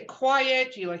you need it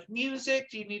quiet? Do you like music?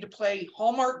 Do you need to play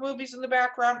Hallmark movies in the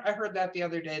background? I heard that the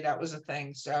other day. That was a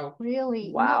thing. So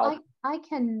really, wow. I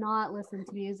cannot listen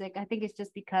to music. I think it's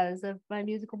just because of my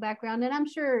musical background, and I'm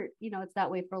sure it's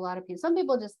that way for a lot of people. Some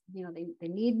people just they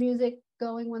need music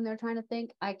going when they're trying to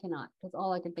think. I cannot, because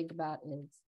all I can think about is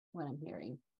what I'm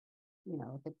hearing.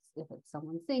 If it's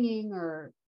someone singing,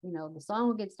 or the song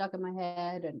will get stuck in my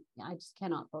head, and I just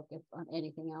cannot focus on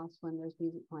anything else when there's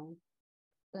music playing.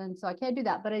 And so I can't do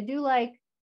that, but I do like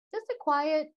just a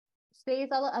quiet space.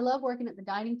 I love working at the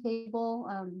dining table.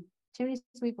 Chimney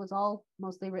Sweep was all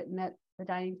mostly written at the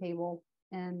dining table,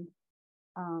 and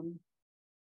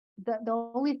the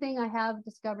only thing I have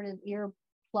discovered is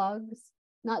earplugs,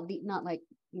 not like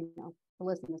to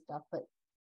listen to stuff, but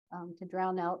to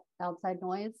drown out outside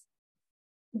noise.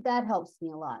 That helps me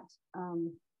a lot.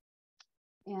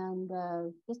 And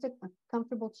just a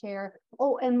comfortable chair.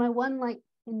 Oh, and my one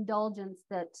indulgence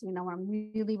that when I'm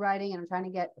really writing and I'm trying to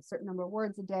get a certain number of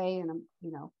words a day, and I'm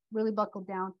really buckled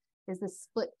down, is this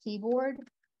split keyboard,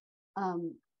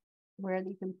 where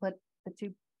you can put the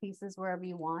two pieces wherever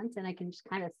you want, and I can just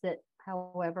kind of sit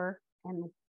however, and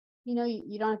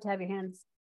you don't have to have your hands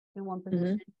in one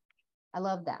position. I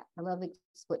love that. I love the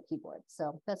split keyboard.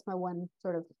 So that's my one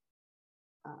sort of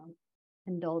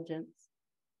indulgence.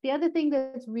 The other thing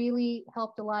that's really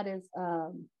helped a lot is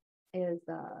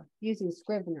using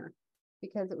Scrivener,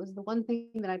 because it was the one thing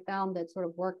that I found that sort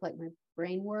of worked like my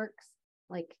brain works.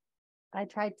 Like, I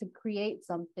tried to create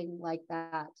something like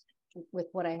that with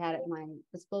what I had at my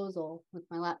disposal with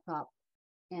my laptop.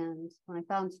 And when I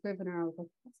found Scrivener, I was like,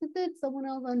 this is it. Someone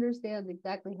else understands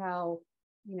exactly how,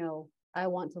 I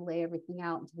want to lay everything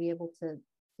out, and to be able to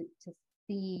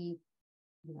see,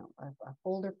 a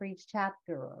folder for each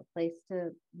chapter, or a place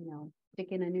to,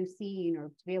 stick in a new scene, or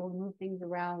to be able to move things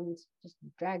around, just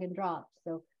drag and drop.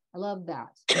 So I love that.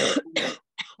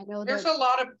 I know there's a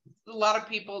lot of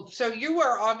people. So you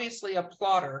are obviously a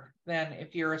plotter then,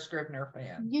 if you're a Scrivener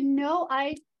fan.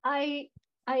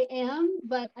 I am,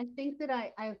 but I think that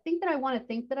I think that I want to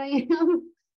think that I am.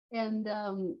 And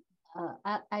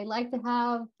I like to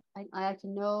have, I like to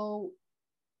know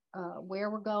where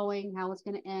we're going, how it's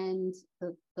going to end,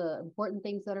 the important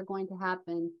things that are going to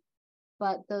happen.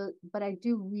 But I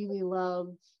do really love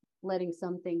letting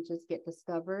something just get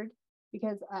discovered,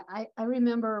 because I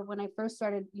remember when I first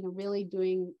started, really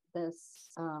doing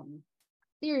this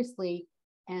seriously,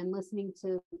 and listening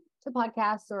to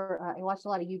podcasts, or I watched a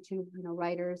lot of YouTube,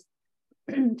 writers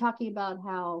talking about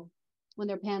how when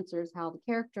they're pantsers, how the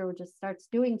character just starts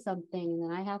doing something, and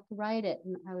then I have to write it,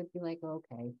 and I would be like,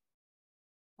 okay,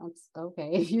 that's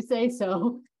okay if you say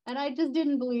so. And I just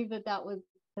didn't believe that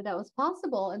was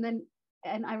possible.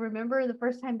 And I remember the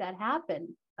first time that happened.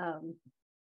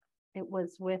 It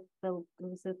was with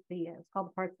it's called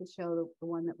The Parts of the Show, the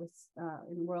one that was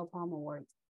in the Royal Palm Awards,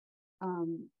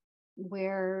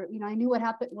 where I knew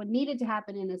what needed to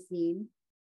happen in a scene,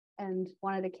 and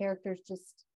one of the characters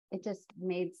it just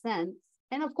made sense.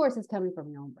 And of course, it's coming from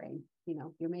your own brain.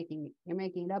 You're making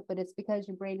it up, but it's because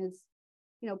your brain is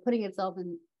putting itself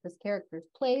in this character's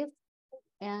place,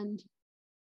 and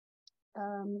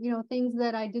things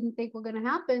that I didn't think were going to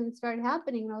happen started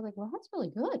happening, and I was like, well, that's really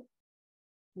good.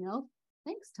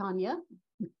 Thanks, Tanya,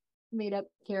 made up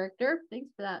character.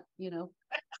 Thanks for that.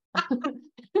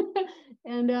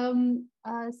 And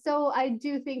so I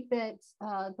do think that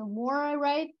the more I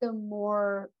write, the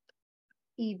more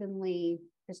evenly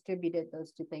distributed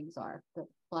those two things are, the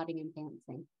plotting and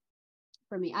pantsing.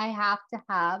 For me, I have to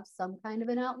have some kind of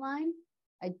an outline.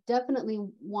 I definitely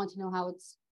want to know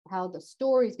how the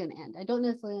story is going to end. I don't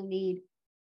necessarily need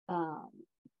to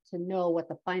know what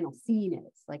the final scene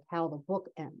is, like how the book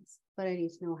ends, but I need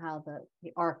to know how the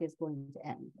arc is going to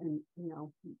end, and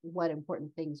what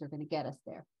important things are going to get us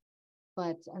there.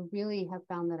 But I really have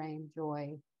found that I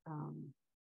enjoy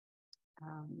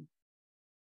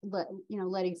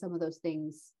letting some of those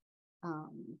things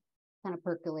kind of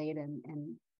percolate,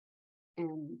 and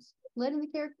letting the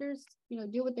characters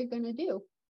do what they're going to do.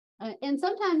 And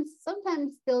sometimes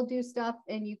they'll do stuff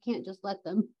and you can't just let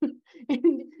them.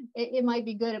 And it might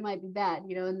be good, it might be bad,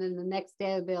 and then the next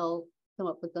day they'll come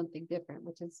up with something different,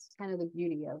 which is kind of the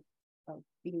beauty of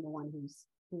being the one who's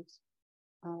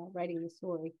writing the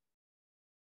story.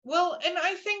 Well, and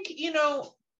I think,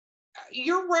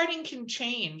 your writing can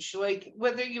change, like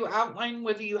whether you outline,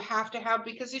 whether you have to have,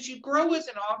 because as you grow as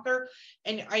an author,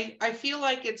 and I feel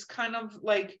like it's kind of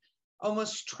like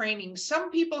almost training.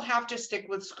 Some people have to stick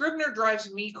with Scrivener,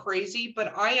 drives me crazy,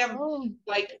 but I am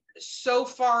like so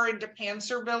far into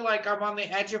Panzerville, like I'm on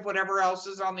the edge of whatever else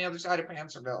is on the other side of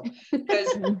Panzerville,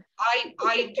 because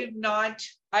I do not.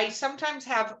 I sometimes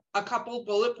have a couple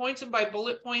bullet points, and by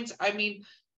bullet points I mean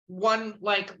one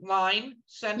like line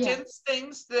sentence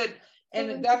things that,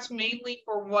 and that's mainly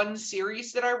for one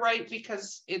series that I write,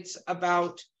 because it's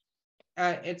about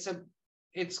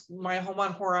it's my Home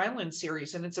on Whore Island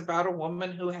series, and it's about a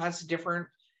woman who has different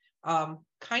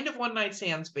kind of one night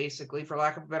stands, basically, for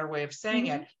lack of a better way of saying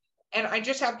it. And I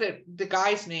just have the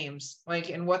guys' names, like,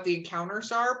 and what the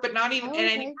encounters are, but not even in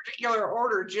any particular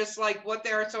order, just like what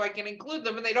they are, so I can include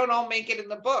them, and they don't all make it in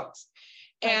the books.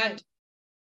 And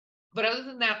but other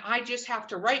than that, I just have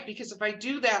to write, because if I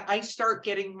do that, I start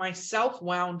getting myself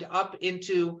wound up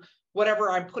into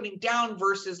whatever I'm putting down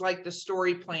versus like the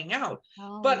story playing out.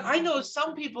 But I know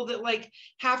some people that like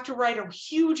have to write a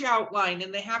huge outline,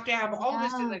 and they have to have all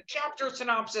this in the chapter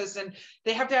synopsis, and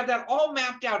they have to have that all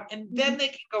mapped out, and then they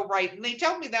can go write. And they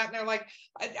tell me that, and they're like,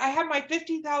 I have my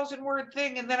 50,000 word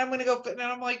thing, and then I'm going to go, and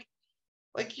I'm like,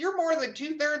 you're more than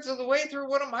 2/3 of the way through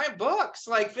one of my books,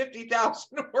 like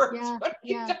 50,000 words. What are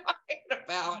you talking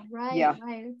about? Right.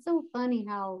 It's so funny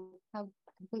how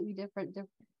completely different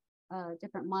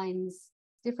minds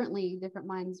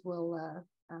will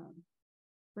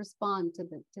respond to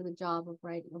the job of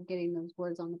writing, of getting those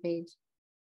words on the page.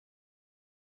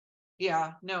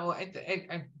 Yeah, no, I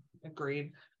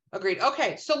agreed.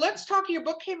 Okay, so let's talk. Your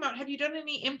book came out. Have you done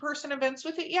any in-person events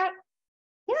with it yet?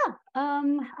 Yeah,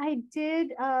 I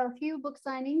did a few book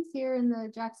signings here in the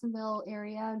Jacksonville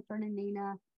area in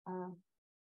Fernandina.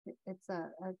 It's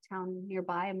a town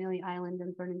nearby, Amelia Island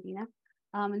in Fernandina,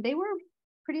 and they were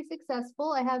pretty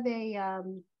successful. I have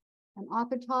an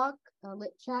author talk, a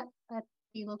lit chat at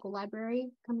the local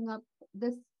library coming up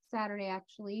this Saturday,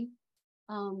 actually,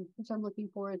 which I'm looking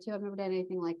forward to. I've never done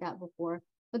anything like that before.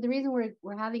 But the reason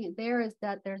we're having it there is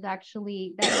that there's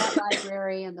actually that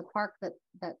library, and the park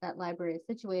that library is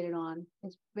situated on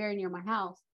is very near my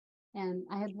house. And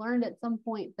I had learned at some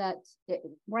point that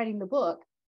writing the book,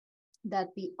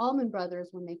 that the Allman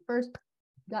Brothers, when they first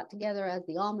got together as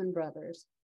the Allman Brothers,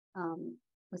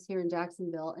 was here in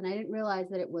Jacksonville. And I didn't realize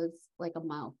that it was like a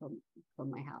mile from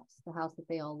my house, the house that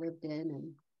they all lived in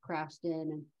and crashed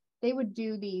in. And they would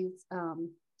do these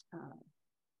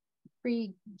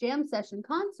free jam session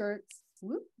concerts.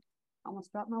 Whoop, almost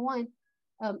dropped my wine.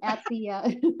 At the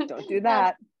don't do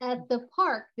that at the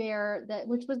park there,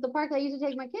 which was the park I used to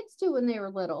take my kids to when they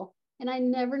were little, and I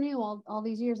never knew all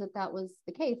these years that was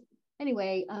the case.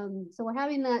 Anyway, so we're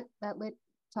having that lit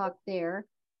talk there,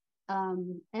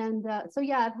 so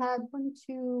yeah, I've had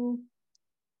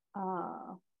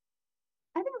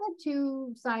I think I've had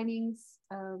two signings,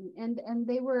 and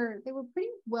they were pretty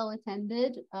well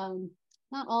attended.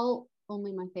 Not all,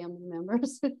 only my family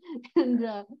members,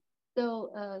 and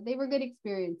so they were good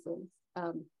experiences.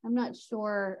 I'm not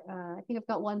sure. I think I've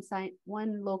got one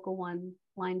local one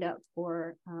lined up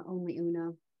for only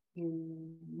Una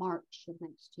in March of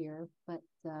next year, but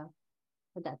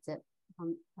that's it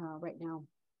right now.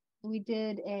 We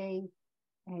did a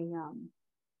what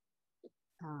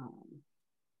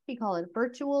do you call it?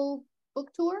 Virtual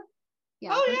book tour.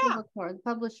 Yeah, virtual book tour. The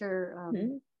publisher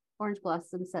Orange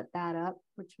Blossom set that up,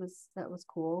 that was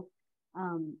cool.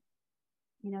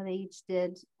 They each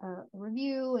did a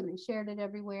review, and they shared it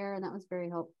everywhere, and that was very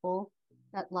helpful.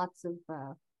 Got lots of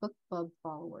book club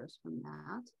followers from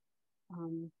that.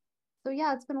 So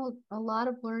yeah, it's been a lot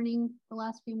of learning the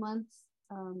last few months.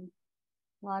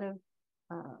 a lot of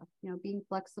being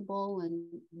flexible and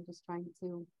just trying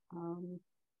to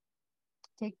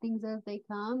take things as they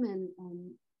come and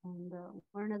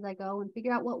learn as I go and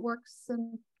figure out what works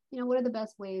and what are the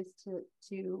best ways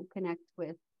to connect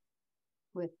with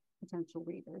potential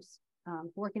readers.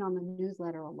 Working on the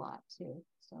newsletter a lot too.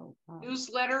 So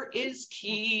newsletter is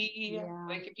key. Yeah.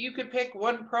 Like if you could pick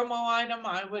one promo item,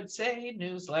 I would say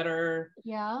newsletter.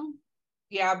 Yeah.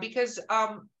 Yeah, because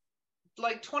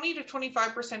like 20 to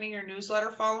 25% of your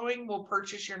newsletter following will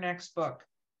purchase your next book.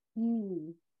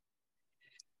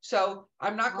 So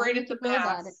I'm not great at the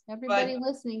math. Everybody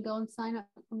listening, go and sign up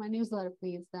for my newsletter,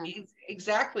 please. Then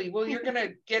exactly. Well, you're going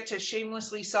to get to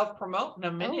shamelessly self-promote in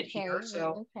a minute here.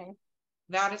 So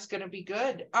that is going to be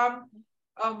good.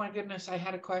 Oh my goodness, I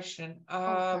had a question.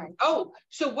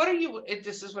 So what are you?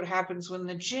 This is what happens when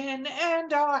the gin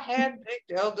and our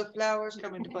hand-picked elderflowers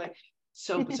come into play.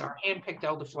 So bizarre, hand-picked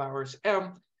elderflowers.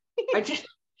 I just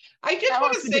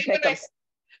want to say that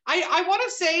I want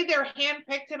to say they're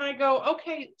handpicked, and I go,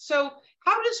 okay, so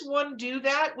how does one do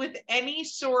that with any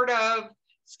sort of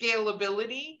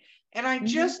scalability? And I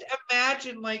just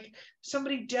imagine like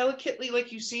somebody delicately,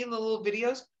 like you see in the little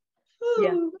videos,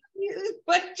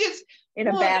 but just in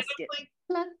a basket.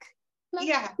 Like,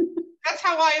 yeah, that's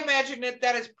how I imagine it.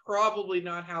 That is probably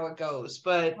not how it goes,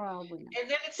 but and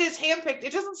then it says handpicked.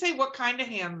 It doesn't say what kind of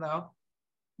hand though.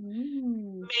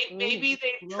 Maybe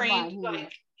they trained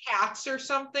like cats or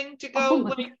something to go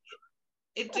like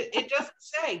it doesn't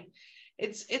say.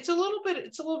 It's a little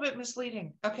bit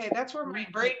misleading. Okay, that's where my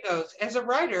brain goes. As a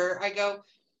writer, I go,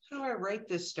 how do I write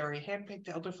this story? Handpicked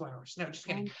elderflowers. No, just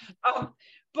kidding.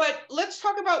 But let's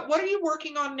talk about what are you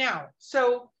working on now?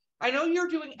 So I know you're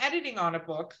doing editing on a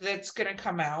book that's going to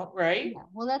come out, right? Yeah.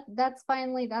 Well, that's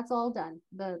all done.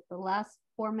 The last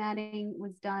formatting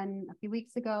was done a few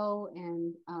weeks ago,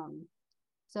 and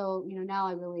so now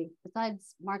I really,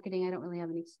 besides marketing, I don't really have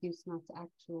an excuse not to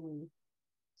actually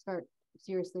start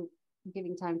seriously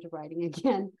giving time to writing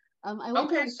again.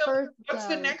 So what's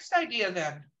the next idea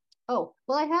then? Oh,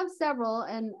 well, I have several,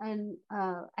 and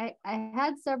I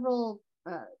had several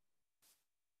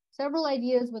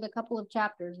ideas with a couple of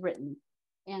chapters written,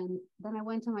 and then I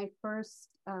went to my first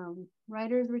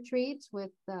writers retreat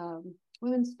with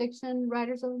Women's Fiction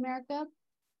Writers of America,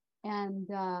 and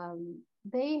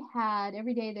they had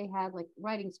every day they had like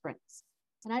writing sprints,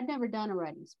 and I'd never done a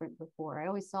writing sprint before. I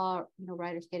always saw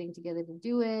writers getting together to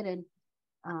do it, and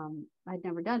I'd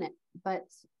never done it, but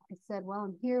I said, well,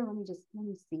 I'm here. Let me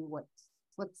see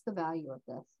what's the value of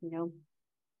this,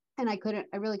 and I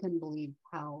really couldn't believe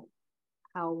how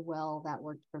well that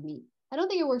worked for me. I don't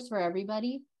think it works for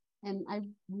everybody, and I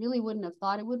really wouldn't have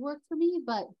thought it would work for me,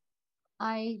 but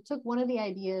I took one of the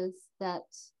ideas that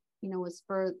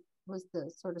was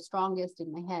the sort of strongest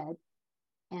in my head,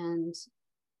 and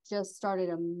just started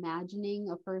imagining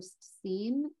a first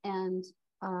scene, and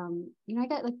I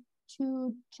got like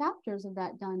 2 chapters of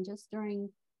that done just during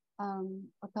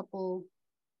a couple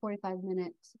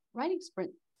 45-minute writing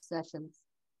sprint sessions.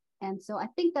 And so I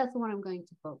think that's the one I'm going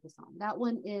to focus on. That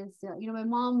one is, my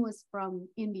mom was from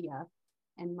India,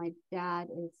 and my dad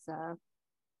is,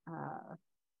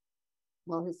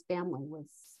 his family was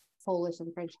Polish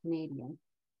and French Canadian.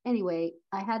 Anyway,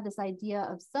 I had this idea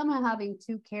of somehow having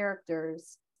 2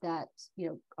 characters that,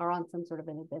 are on some sort of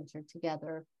an adventure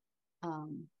together,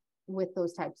 with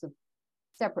those types of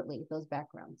separately, those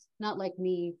backgrounds, not like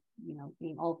me,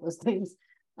 being all of those things.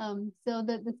 So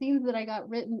the scenes that I got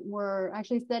written were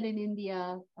actually set in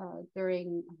India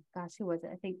during, who was it?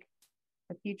 I think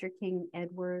the future King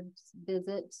Edward's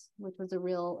visit, which was a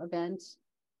real event.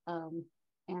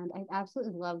 And I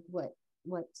absolutely loved what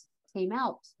came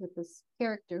out with this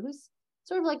character, who's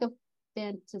sort of like a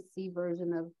fantasy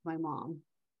version of my mom.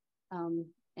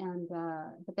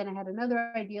 But then I had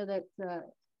another idea that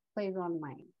plays on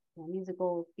my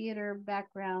musical theater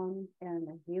background, and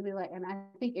I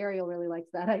think Ariel really likes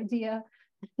that idea.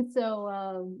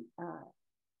 So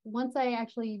once I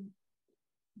actually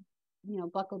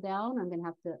buckle down, I'm gonna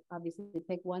have to obviously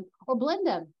pick one or blend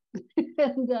them.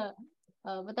 And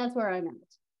but that's where I'm at.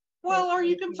 Well, or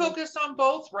you can focus on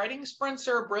both. Writing sprints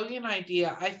are a brilliant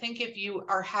idea. I think if you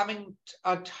are having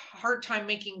a hard time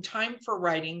making time for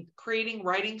writing, creating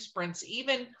writing sprints,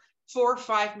 even 4 or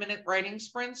 5 minute writing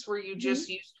sprints where you just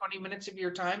use 20 minutes of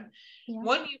your time.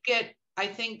 One, you get, I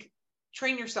think,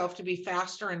 train yourself to be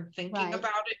faster and thinking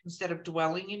about it instead of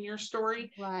dwelling in your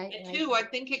story. And 2, I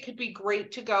think it could be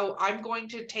great to go, I'm going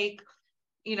to take,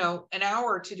 an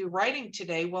hour to do writing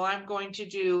today. Well, I'm going to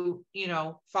do,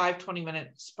 5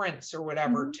 20-minute sprints or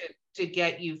whatever to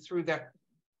get you through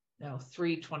No,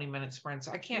 3 20-minute sprints.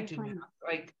 I can't do math.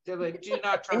 Like, do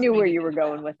not trust I knew me where to you do were math.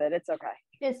 going with it. It's okay.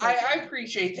 I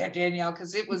appreciate that, Danielle,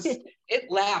 because it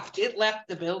left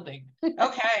the building.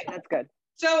 Okay. That's good.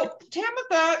 So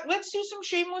Tamatha, let's do some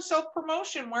shameless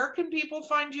self-promotion. Where can people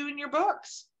find you in your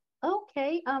books?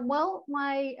 Okay. Well,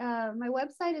 my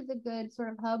website is a good sort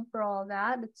of hub for all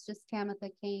that. It's just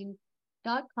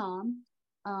tamathacain.com.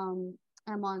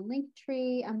 I'm on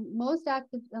Linktree. I'm most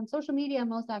active on social media. I'm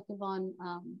most active on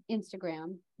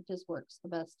Instagram. It just works the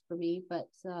best for me. But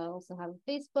I also have a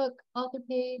Facebook author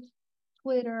page,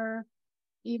 Twitter,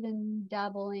 even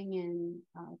dabbling in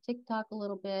TikTok a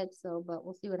little bit. So, but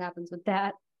we'll see what happens with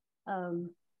that.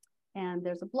 And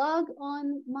there's a blog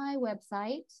on my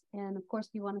website. And of course,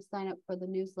 if you want to sign up for the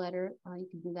newsletter, you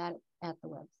can do that at the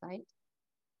website.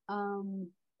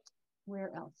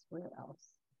 Where else?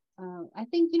 I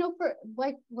think, for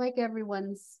like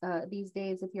everyone's these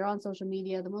days, if you're on social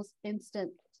media, the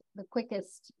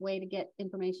quickest way to get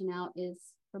information out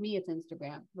is, for me, it's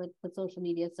Instagram with social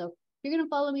media. So if you're going to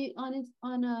follow me on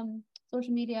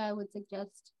social media, I would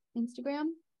suggest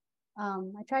Instagram.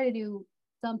 I try to do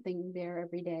something there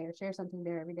every day or share something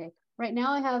there every day. Right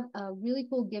now, I have a really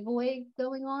cool giveaway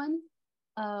going on,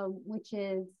 which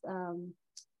is,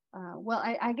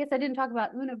 I guess I didn't talk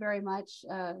about Una very much,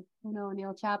 Una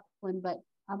O'Neill Chaplin, but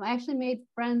I actually made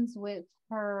friends with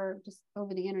her just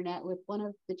over the internet with one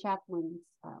of the chaplain's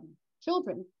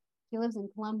children. She lives in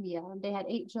Colombia, and they had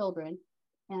 8 children.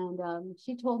 And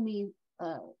she told me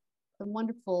some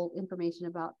wonderful information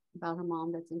about her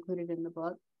mom that's included in the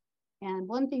book. And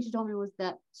one thing she told me was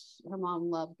that her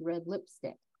mom loved red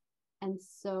lipstick. And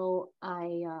so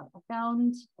I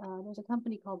found there's a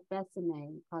company called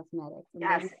Besame Cosmetics. And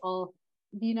yes.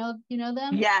 do you know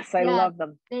them? Yes, I love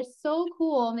them. They're so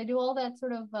cool, and they do all that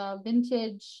sort of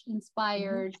vintage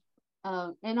inspired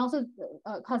and also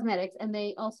cosmetics. And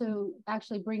they also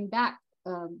actually bring back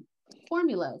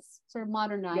formulas, sort of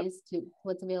modernized to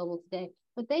what's available today.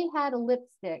 But they had a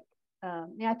lipstick.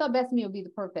 I thought Besame would be the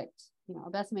perfect, a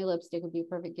Besame lipstick would be a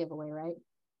perfect giveaway, right?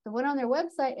 So I went on their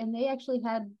website, and they actually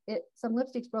had some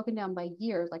lipsticks broken down by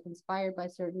years, like inspired by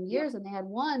certain years. And they had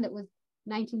one that was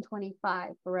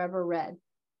 1925, Forever Red.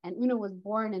 And Una was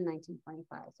born in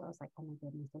 1925. So I was like, oh my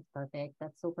goodness, that's perfect.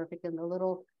 That's so perfect. And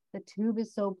the tube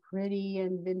is so pretty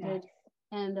and vintage. Yes.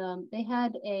 And they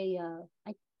had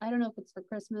I don't know if it's for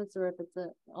Christmas or if it's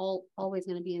always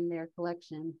going to be in their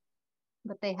collection,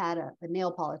 but they had a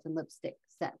nail polish and lipstick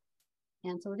set.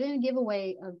 And so we're doing a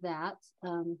giveaway of that.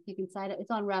 You can sign up.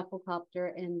 It's on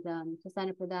Rafflecopter, and to sign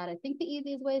up for that, I think the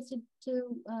easiest way is to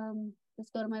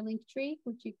just go to my Linktree,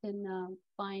 which you can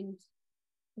find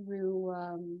through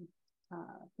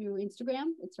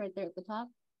Instagram. It's right there at the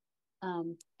top.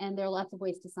 And there are lots of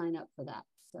ways to sign up for that.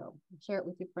 So share it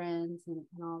with your friends and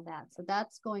all of that. So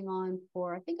that's going on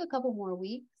for, I think, a couple more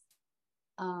weeks.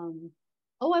 I'm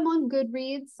on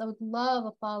Goodreads. So I would love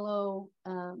a follow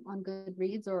on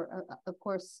Goodreads, or of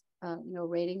course,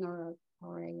 rating or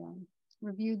a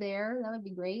review there. That would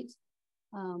be great.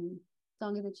 Song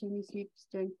of the Chimney Sweep's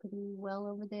doing pretty well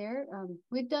over there.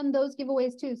 We've done those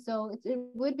giveaways too. So it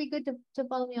would be good to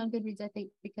follow me on Goodreads, I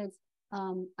think, because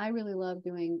I really love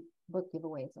doing book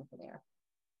giveaways over there.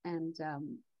 And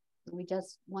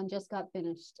one just got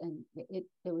finished, and it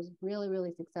was really,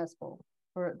 really successful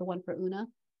for the one for Una.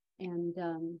 And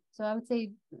so I would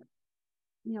say,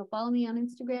 follow me on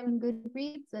Instagram and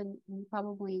Goodreads, and you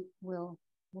probably will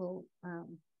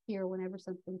hear whenever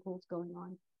something cool's going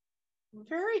on.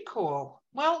 Very cool.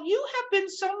 Well, you have been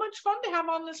so much fun to have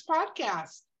on this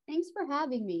podcast. Thanks for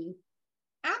having me.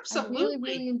 Absolutely. I really,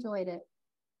 really enjoyed it.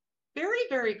 Very,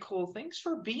 very cool. Thanks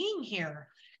for being here.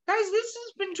 Guys, this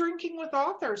has been Drinking with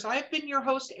Authors. I've been your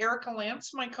host, Erica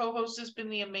Lance. My co-host has been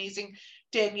the amazing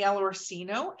Danielle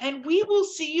Orsino. And we will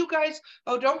see you guys.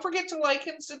 Oh, don't forget to like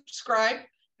and subscribe.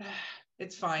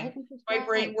 It's fine. My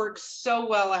brain works so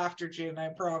well after June, I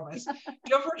promise.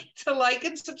 Don't forget to like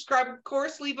and subscribe. Of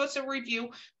course, leave us a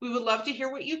review. We would love to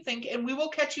hear what you think. And we will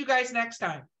catch you guys next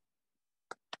time.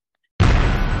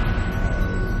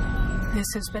 This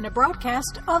has been a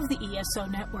broadcast of the ESO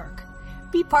Network.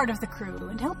 Be part of the crew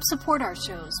and help support our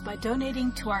shows by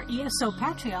donating to our ESO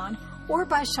Patreon or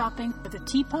by shopping at the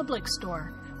TeePublic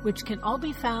store, which can all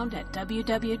be found at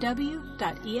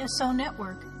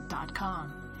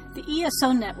www.esonetwork.com. The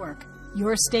ESO Network,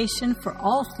 your station for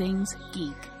all things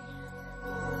geek.